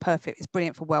perfect, it's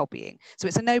brilliant for well-being. So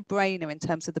it's a no-brainer in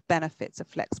terms of the benefits of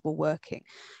flexible working.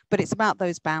 But it's about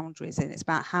those boundaries, and it's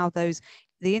about how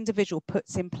the individual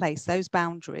puts in place those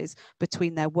boundaries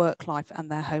between their work life and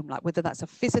their home life, whether that's a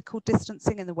physical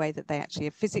distancing in the way that they actually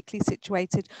are physically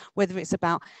situated, whether it's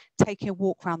about taking a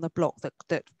walk around the block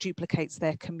that duplicates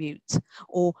their commute,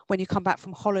 or when you come back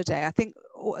from holiday. I think,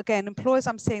 again, employers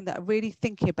I'm seeing that are really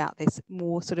thinking about this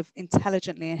more sort of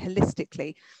intelligently and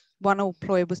holistically. One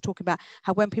employer was talking about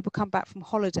how when people come back from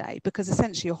holiday, because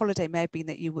essentially your holiday may have been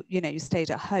that you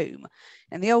stayed at home.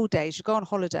 In the old days, you go on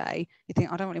holiday, you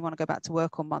think, I don't really want to go back to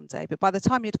work on Monday. But by the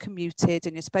time you'd commuted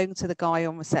and you'd spoken to the guy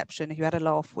on reception who you had a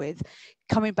laugh with,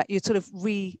 coming back, you sort of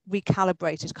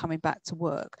recalibrated coming back to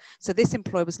work. So this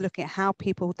employer was looking at how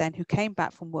people then who came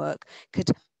back from work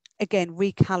could, again,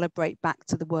 recalibrate back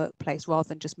to the workplace rather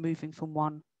than just moving from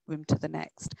one room to the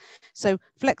next. So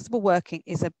flexible working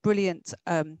is a brilliant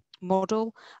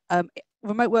model.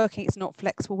 Remote working is not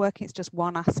flexible working, it's just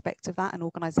one aspect of that, and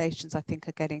organizations I think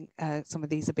are getting some of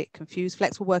these a bit confused.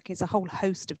 Flexible working is a whole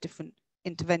host of different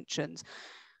interventions.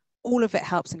 All of it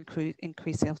helps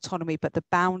increase autonomy, but the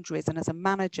boundaries, and as a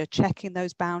manager, checking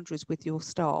those boundaries with your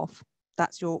staff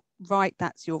That's your right,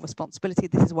 that's your responsibility.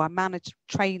 This is why managed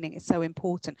training is so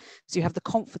important. So you have the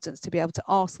confidence to be able to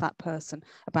ask that person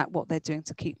about what they're doing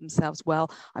to keep themselves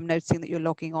well. I'm noticing that you're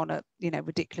logging on at,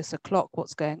 ridiculous o'clock.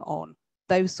 What's going on?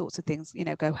 Those sorts of things,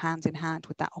 go hand in hand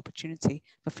with that opportunity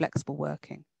for flexible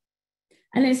working.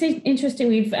 And it's interesting,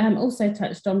 we've also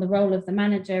touched on the role of the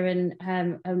manager and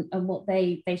what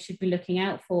they should be looking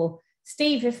out for.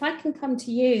 Steve, if I can come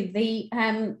to you,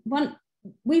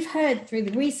 we've heard through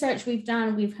the research we've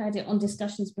done, we've heard it on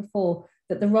discussions before,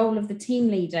 that the role of the team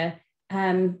leader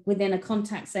within a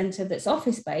contact centre that's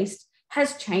office-based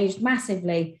has changed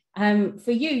massively.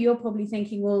 For you, you're probably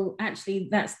thinking, well, actually,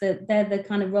 they're the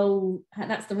kind of role,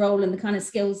 that's the role and the kind of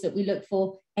skills that we look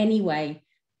for anyway.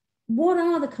 What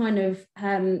are the kind of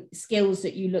skills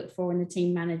that you look for in a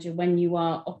team manager when you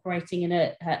are operating in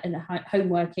a home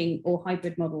working or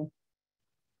hybrid model?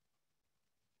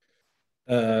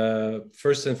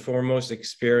 First and foremost,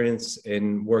 experience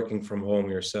in working from home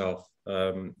yourself.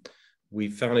 We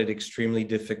found it extremely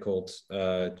difficult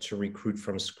to recruit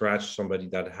from scratch somebody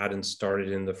that hadn't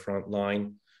started in the front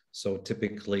line. So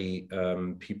typically,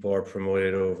 people are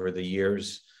promoted over the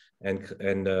years, and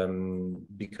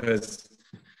because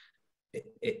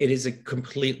it is a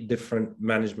complete different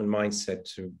management mindset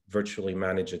to virtually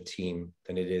manage a team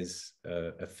than it is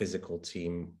a physical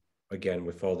team, again,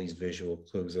 with all these visual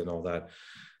clues and all that.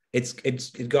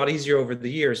 It got easier over the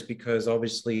years because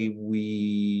obviously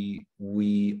we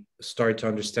started to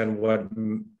understand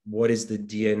what is the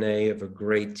DNA of a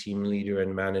great team leader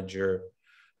and manager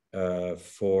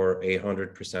for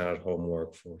 100% at home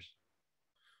workforce.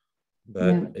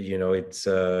 But it's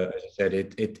as I said,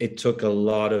 it took a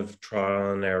lot of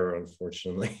trial and error,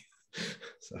 unfortunately.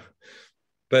 So,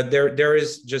 but there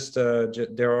is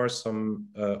there are some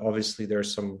obviously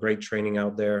there's some great training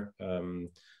out there,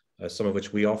 some of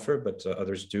which we offer, but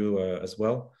others do as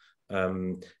well.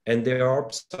 And there are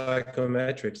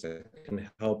psychometrics that can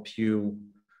help you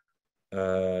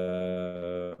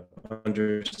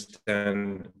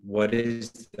understand what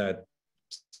is that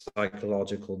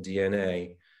psychological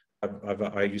DNA.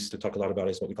 I used to talk a lot about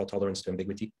is what we call tolerance to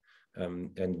ambiguity,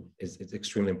 and it's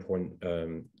extremely important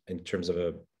in terms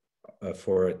of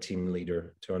for a team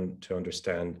leader to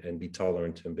understand and be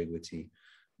tolerant to ambiguity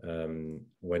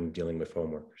when dealing with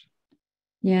home workers.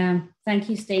 Yeah, thank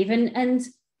you, Steve. And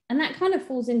that kind of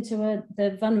falls into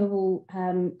the vulnerable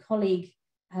colleague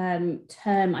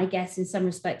term, I guess, in some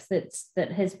respects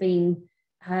that has been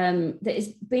that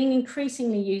is being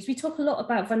increasingly used. We talk a lot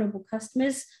about vulnerable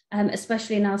customers,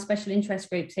 especially in our special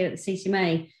interest groups here at the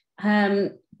CCMA.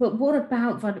 But what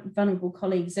about vulnerable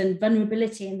colleagues and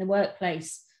vulnerability in the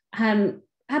workplace?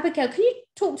 Abigail, can you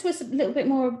talk to us a little bit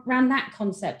more around that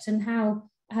concept and how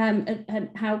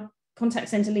contact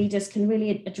centre leaders can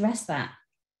really address that?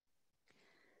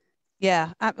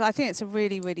 Yeah, I think it's a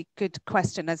really, really good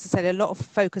question. As I said, a lot of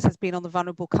focus has been on the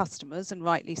vulnerable customers, and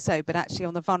rightly so, but actually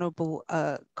on the vulnerable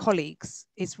colleagues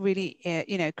is really,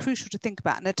 crucial to think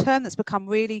about. And a term that's become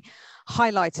really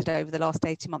highlighted over the last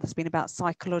 18 months has been about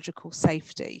psychological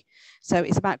safety. So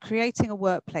it's about creating a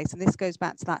workplace, and this goes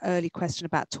back to that early question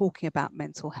about talking about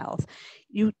mental health.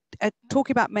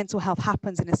 Talking about mental health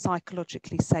happens in a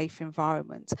psychologically safe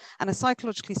environment, and a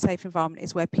psychologically safe environment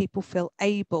is where people feel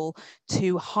able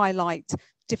to highlight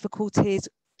difficulties,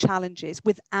 challenges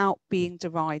without being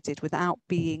derided, without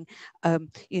being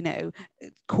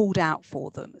called out for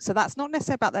them. So that's not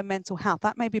necessarily about their mental health.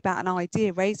 That may be about an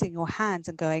idea, raising your hand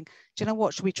and going, do you know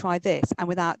what, should we try this? And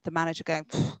without the manager going,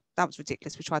 that was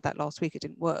ridiculous, we tried that last week, it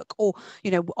didn't work. Or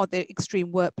or the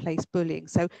extreme workplace bullying.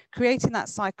 So creating that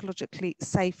psychologically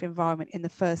safe environment in the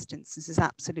first instance is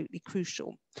absolutely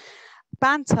crucial.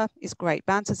 Banter is great.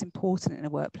 Banter is important in a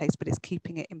workplace, but it's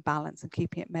keeping it in balance and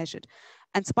keeping it measured.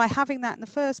 And so by having that in the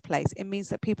first place, it means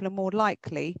that people are more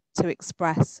likely to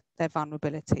express their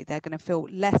vulnerability. They're going to feel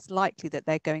less likely that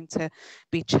they're going to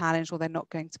be challenged or they're not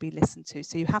going to be listened to.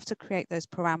 So you have to create those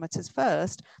parameters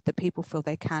first that people feel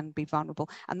they can be vulnerable.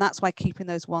 And that's why keeping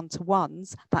those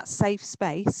one-to-ones, that safe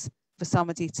space for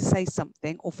somebody to say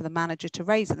something or for the manager to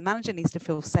raise it. The manager needs to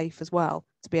feel safe as well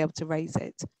to be able to raise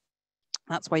it.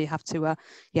 That's why you have to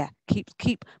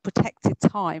keep protected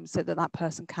time so that that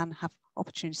person can have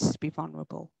opportunities to be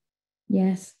vulnerable.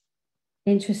 Yes,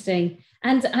 interesting.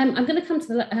 And I'm going to come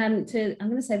to I'm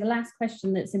going to say the last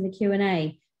question that's in the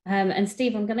Q&A. And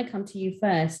Steve, I'm going to come to you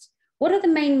first. What are the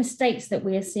main mistakes that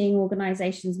we are seeing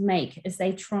organisations make as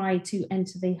they try to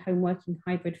enter the home working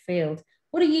hybrid field?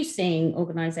 What are you seeing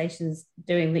organisations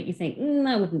doing that you think,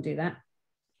 I wouldn't do that?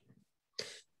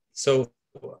 So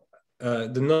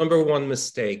the number one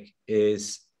mistake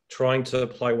is trying to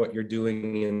apply what you're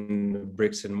doing in the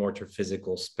bricks and mortar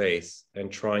physical space and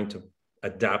trying to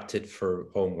adapt it for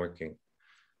home working.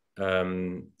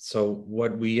 So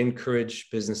what we encourage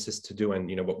businesses to do,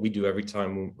 and what we do every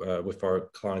time with our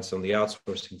clients on the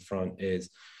outsourcing front is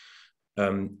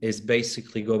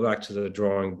basically go back to the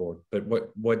drawing board. But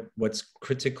what's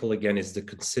critical again is the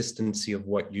consistency of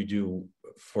what you do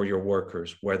for your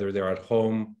workers, whether they're at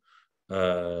home,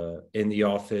 in the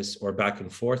office, or back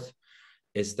and forth,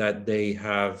 is that they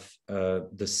have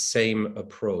the same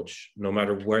approach no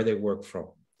matter where they work from.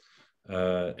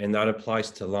 And that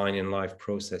applies to line and life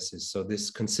processes. So this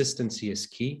consistency is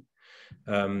key.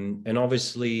 And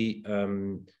obviously,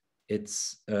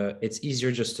 it's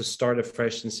easier just to start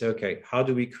afresh and say, okay, how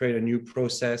do we create a new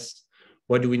process?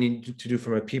 What do we need to do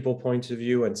from a people point of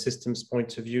view and systems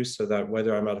point of view, so that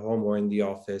whether I'm at home or in the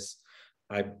office,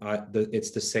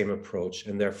 it's the same approach,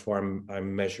 and therefore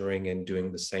I'm measuring and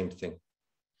doing the same thing.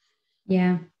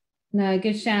 Yeah, no,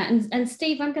 good shout. And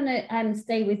Steve, I'm going to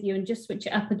stay with you and just switch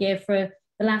it up a gear for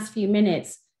the last few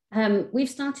minutes. We've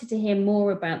started to hear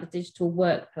more about the digital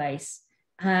workplace.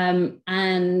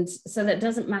 And so that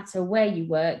doesn't matter where you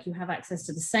work, you have access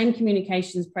to the same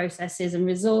communications processes and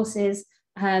resources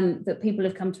that people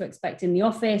have come to expect in the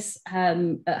office,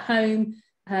 at home,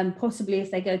 possibly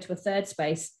if they go to a third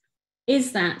space.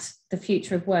 Is that the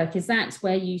future of work? Is that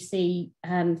where you see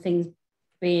things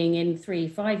being in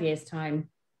 3-5 years' time?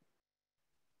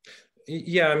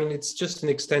 Yeah, I mean, it's just an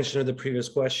extension of the previous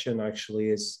question,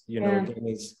 actually, I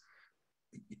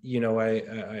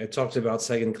talked about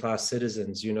second-class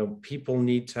citizens. People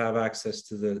need to have access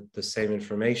to the same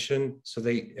information, so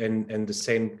and the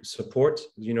same support.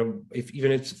 Even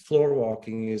if floor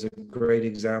walking is a great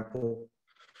example.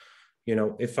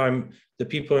 If the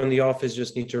people in the office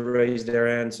just need to raise their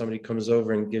hand, somebody comes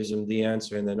over and gives them the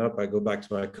answer, and then I go back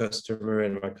to my customer,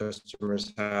 and my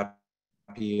customer's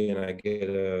happy, and I get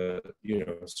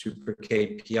super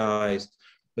KPIs.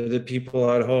 But the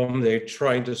people at home, they're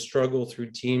trying to struggle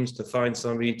through Teams to find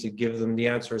somebody to give them the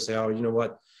answer, say, oh, you know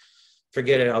what,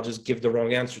 forget it, I'll just give the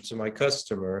wrong answer to my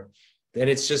customer. Then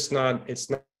it's not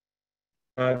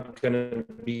going to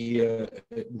be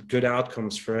good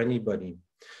outcomes for anybody.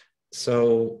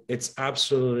 So it's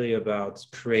absolutely about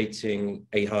creating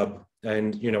a hub.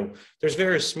 And, there's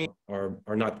various means are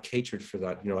not catered for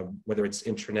that, whether it's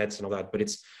intranets and all that, but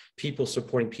it's people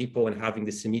supporting people, and having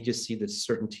this immediacy, this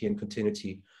certainty and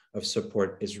continuity of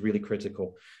support is really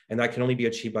critical. And that can only be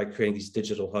achieved by creating these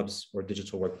digital hubs or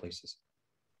digital workplaces.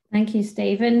 Thank you,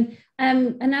 Steve. And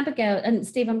Abigail, and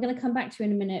Steve, I'm going to come back to you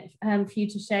in a minute for you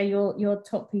to share your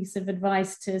top piece of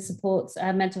advice to support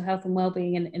mental health and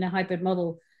wellbeing in a hybrid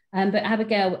model. But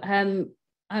Abigail, I'm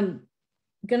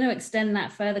going to extend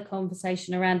that further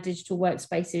conversation around digital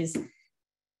workspaces.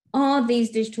 Are these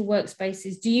digital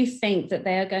workspaces, do you think that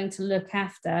they are going to look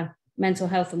after mental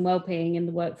health and wellbeing in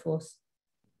the workforce?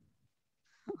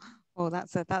 Well,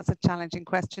 that's a challenging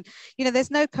question.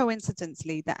 There's no coincidence,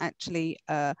 Lee, that actually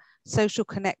social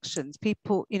connections,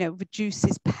 people,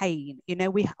 reduces pain.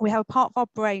 We have a part of our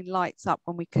brain lights up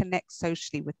when we connect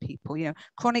socially with people.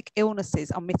 Chronic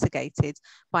illnesses are mitigated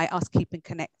by us keeping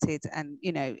connected and,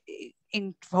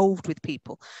 involved with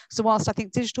people. So whilst I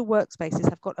think digital workspaces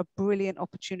have got a brilliant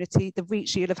opportunity, the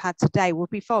reach you'll have had today will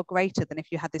be far greater than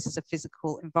if you had this as a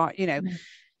physical environment.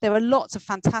 There are lots of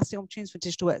fantastic opportunities for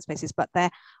digital workspaces, but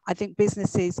I think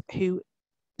businesses who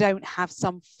don't have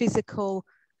some physical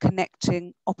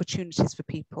connecting opportunities for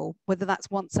people, whether that's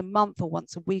once a month or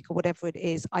once a week or whatever it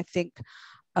is, I think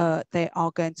they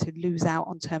are going to lose out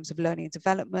on terms of learning and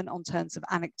development, on terms of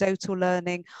anecdotal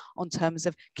learning, on terms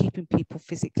of keeping people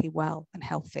physically well and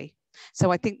healthy.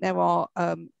 So I think there are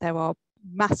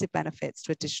massive benefits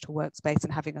to a digital workspace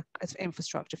and having an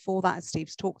infrastructure for that, as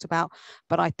Steve's talked about.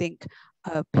 But I think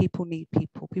people need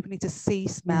people. People need to see,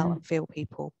 smell, and feel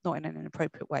people, not in an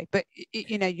inappropriate way. But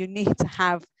you need to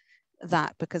have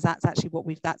that, because that's actually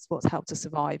that's what's helped us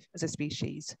survive as a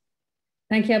species.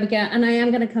 Thank you, Abigail. And I am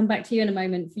going to come back to you in a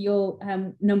moment for your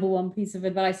number one piece of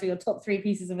advice, or your top 3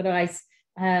 pieces of advice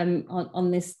on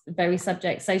this very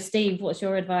subject. So, Steve, what's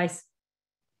your advice?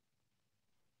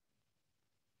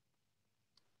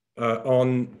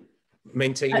 On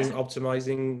maintaining,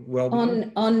 optimizing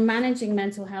well-being? On managing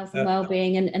mental health and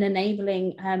well-being, and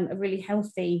enabling a really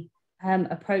healthy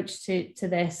approach to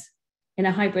this in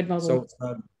a hybrid model.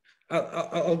 So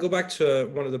I'll go back to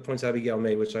one of the points Abigail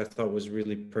made, which I thought was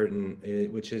really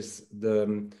pertinent, which is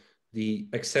the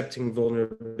accepting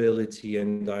vulnerability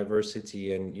and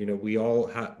diversity. And we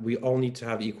all need to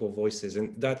have equal voices,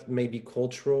 and that may be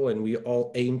cultural, and we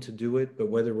all aim to do it, but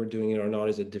whether we're doing it or not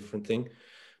is a different thing.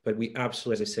 But we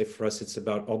absolutely, as I say, for us, it's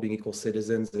about all being equal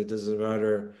citizens. It doesn't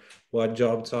matter what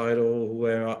job title,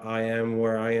 where I am,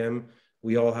 where I am.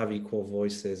 We all have equal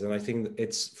voices. And I think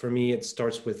for me, it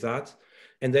starts with that.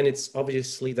 And then it's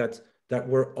obviously that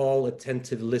we're all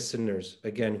attentive listeners.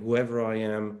 Again, whoever I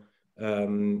am,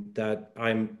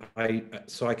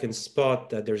 so I can spot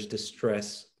that there's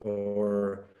distress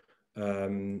or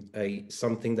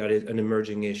something that is an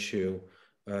emerging issue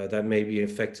that may be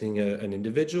affecting an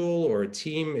individual or a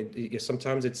team.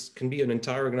 Sometimes it can be an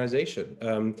entire organization,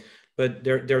 but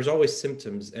there's always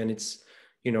symptoms, and it's,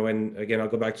 and again, I'll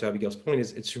go back to Abigail's point,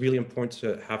 is it's really important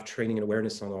to have training and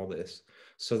awareness on all this,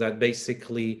 so that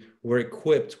basically we're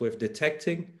equipped with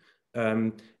detecting.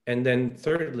 And then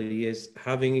thirdly is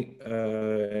having,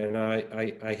 and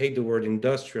I hate the word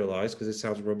industrialized because it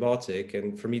sounds robotic.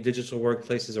 And for me, digital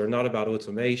workplaces are not about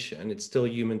automation. It's still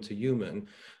human to human.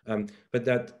 But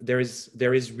that there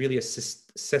is really a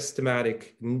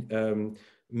systematic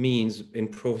means in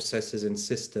processes and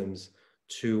systems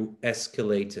to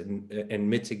escalate and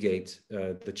mitigate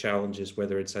the challenges,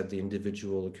 whether it's at the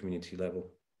individual or community level.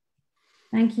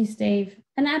 Thank you, Steve.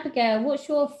 And Abigail, what's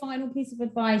your final piece of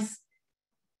advice?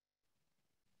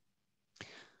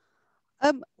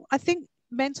 I think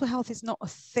mental health is not a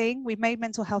thing. We've made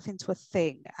mental health into a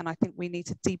thing, and I think we need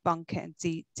to debunk it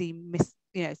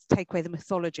and take away the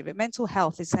mythology of it. Mental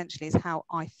health essentially is how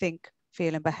I think,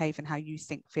 feel and behave, and how you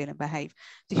think, feel and behave.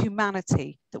 The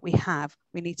humanity that we have,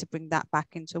 we need to bring that back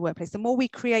into a workplace. The more we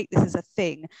create this as a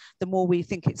thing, the more we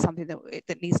think it's something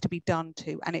that needs to be done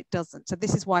to, and it doesn't. So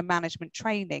this is why management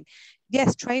training,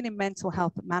 yes, train in mental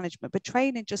health management, but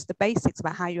train in just the basics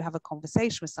about how you have a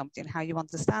conversation with somebody and how you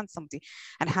understand somebody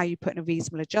and how you put in a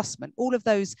reasonable adjustment. All of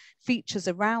those features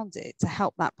around it to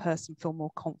help that person feel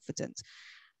more confident.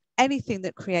 Anything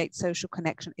that creates social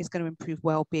connection is going to improve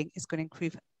well-being, is going to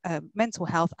improve mental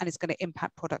health, and it's going to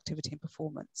impact productivity and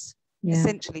performance. Yeah.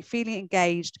 Essentially feeling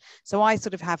engaged. So I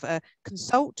sort of have a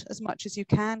consult as much as you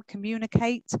can,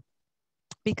 communicate,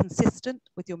 be consistent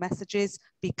with your messages,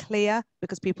 be clear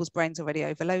because people's brains are already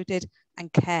overloaded,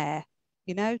 and care,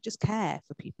 just care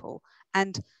for people.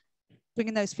 And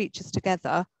bringing those features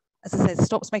together, as I said,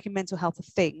 stops making mental health a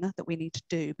thing that we need to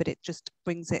do, but it just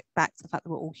brings it back to the fact that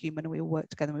we're all human and we all work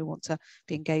together and we want to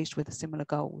be engaged with a similar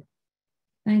goal.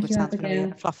 Thank Which you, sounds Abigail.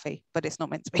 really fluffy, but it's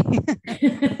not meant to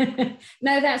be.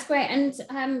 No, that's great.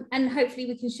 And hopefully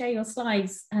we can share your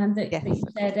slides that you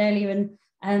shared earlier,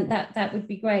 and that would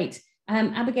be great.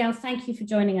 Abigail, thank you for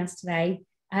joining us today.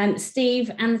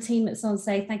 Steve and the team at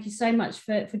Sensei, thank you so much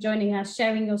for joining us,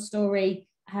 sharing your story,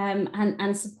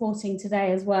 and supporting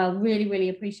today as well. Really, really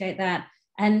appreciate that.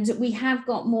 And we have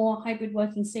got more hybrid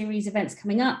working series events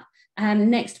coming up.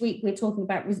 Next week, we're talking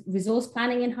about resource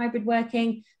planning in hybrid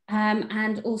working.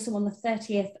 And also on the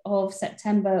 30th of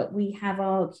September, we have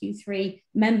our Q3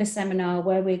 member seminar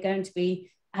where we're going to be,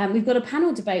 we've got a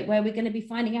panel debate where we're going to be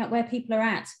finding out where people are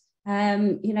at.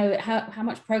 How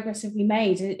much progress have we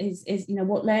made, is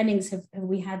what learnings have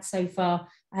we had so far,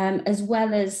 as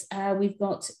well as we've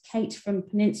got Kate from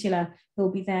Peninsula who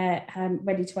will be there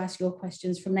ready to ask your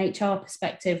questions from an HR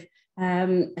perspective,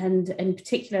 and in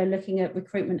particular looking at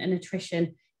recruitment and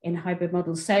attrition in hybrid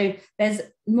models. So there's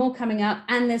more coming up,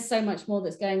 and there's so much more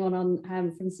that's going on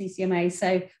from CCMA.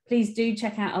 So please do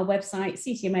check out our website,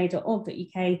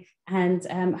 ccma.org.uk,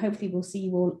 and hopefully we'll see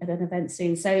you all at an event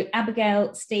soon. So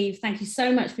Abigail, Steve, thank you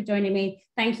so much for joining me.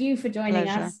 Thank you for joining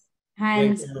us,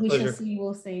 and we shall see you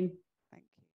all soon.